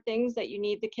 or 4 things that you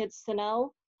need the kids to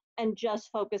know, and just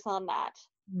focus on that.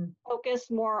 Focus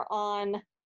more on,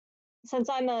 since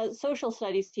I'm a social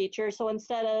studies teacher, so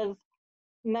instead of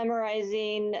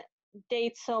memorizing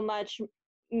dates so much,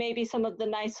 maybe some of the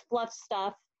nice fluff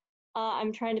stuff,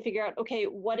 I'm trying to figure out, okay,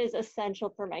 what is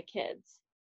essential for my kids?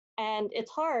 And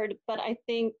it's hard, but I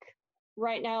think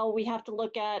right now we have to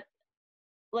look at,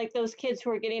 like, those kids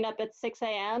who are getting up at 6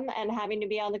 a.m. and having to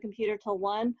be on the computer till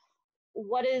 1.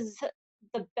 What is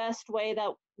the best way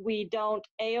that we don't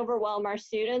A, overwhelm our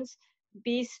students,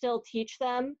 B, still teach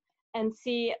them, and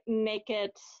C, make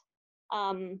it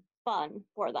fun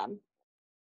for them?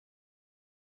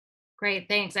 Great,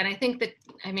 thanks. And I think that,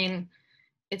 I mean,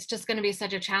 it's just going to be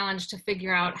such a challenge to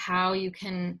figure out how you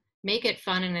can make it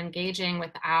fun and engaging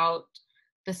without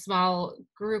the small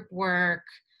group work,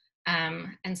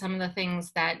 and some of the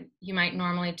things that you might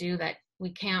normally do that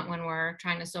we can't when we're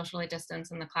trying to socially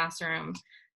distance in the classroom.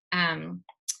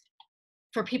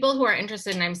 For people who are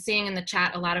interested, and I'm seeing in the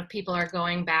chat a lot of people are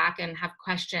going back and have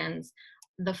questions,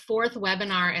 the 4th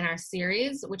webinar in our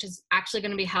series, which is actually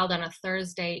going to be held on a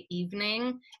Thursday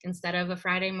evening instead of a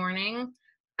Friday morning,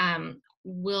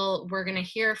 we're going to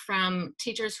hear from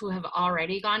teachers who have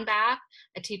already gone back,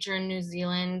 a teacher in New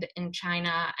Zealand, in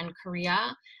China, and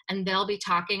Korea, and they'll be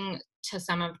talking to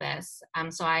some of this.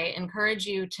 So I encourage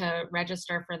you to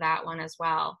register for that one as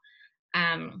well.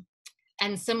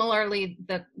 And similarly,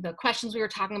 the questions we were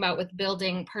talking about with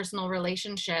building personal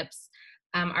relationships,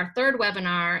 our 3rd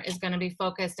webinar is going to be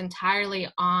focused entirely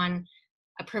on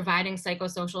providing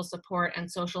psychosocial support and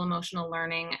social emotional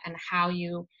learning, and how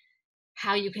you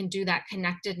can do that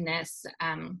connectedness,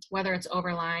 whether it's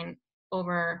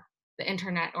over the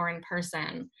internet or in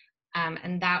person.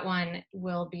 And that one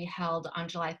will be held on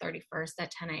July 31st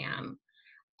at 10 a.m.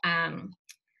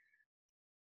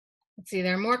 Let's see,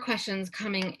 there are more questions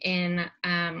coming in.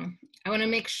 I want to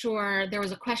make sure, there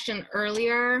was a question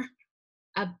earlier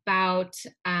about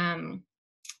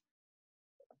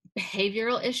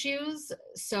behavioral issues.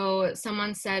 So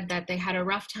someone said that they had a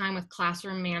rough time with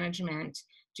classroom management.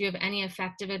 Do you have any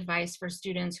effective advice for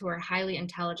students who are highly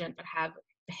intelligent but have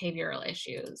behavioral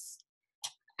issues?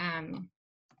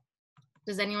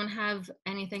 Does anyone have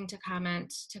anything to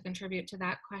comment, to contribute to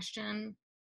that question?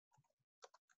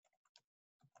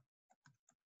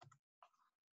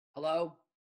 Hello?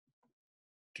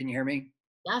 Can you hear me?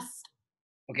 Yes.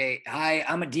 Okay. Hi,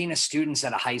 I'm a dean of students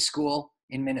at a high school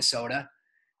in Minnesota.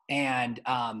 And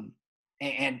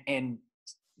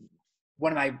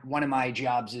one of my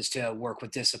jobs is to work with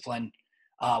discipline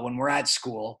when we're at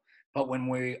school. But when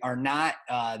we are not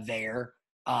there,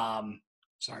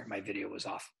 sorry, my video was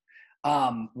off.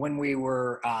 When we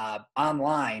were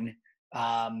online,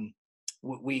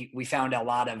 we found a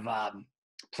lot of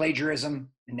plagiarism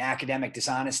and academic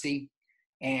dishonesty.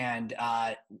 And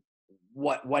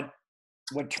what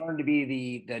turned to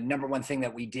be the number one thing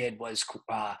that we did was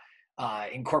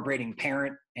incorporating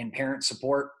parent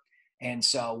support. And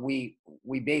so we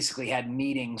basically had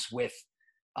meetings with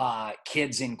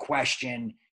kids in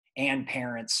question and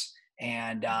parents,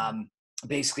 and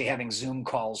basically having Zoom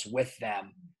calls with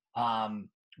them.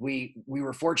 We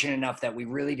were fortunate enough that we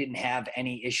really didn't have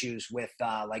any issues with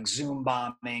like Zoom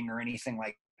bombing or anything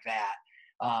like that.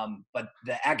 But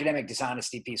the academic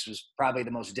dishonesty piece was probably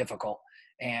the most difficult.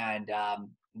 And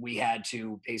we had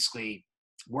to basically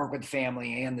work with the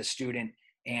family and the student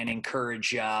and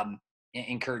encourage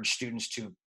students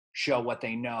to show what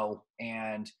they know,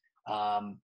 and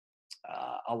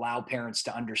allow parents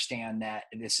to understand that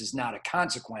this is not a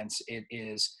consequence. It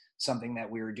is something that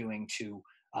we are doing to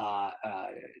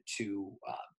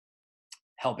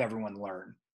help everyone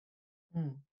learn.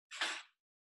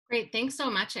 Great, thanks so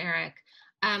much, Eric.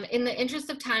 In the interest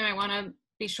of time, I want to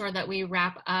be sure that we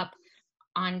wrap up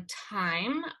on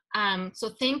time. So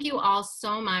thank you all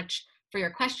so much for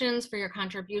your questions, for your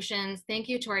contributions. Thank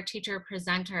you to our teacher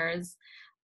presenters.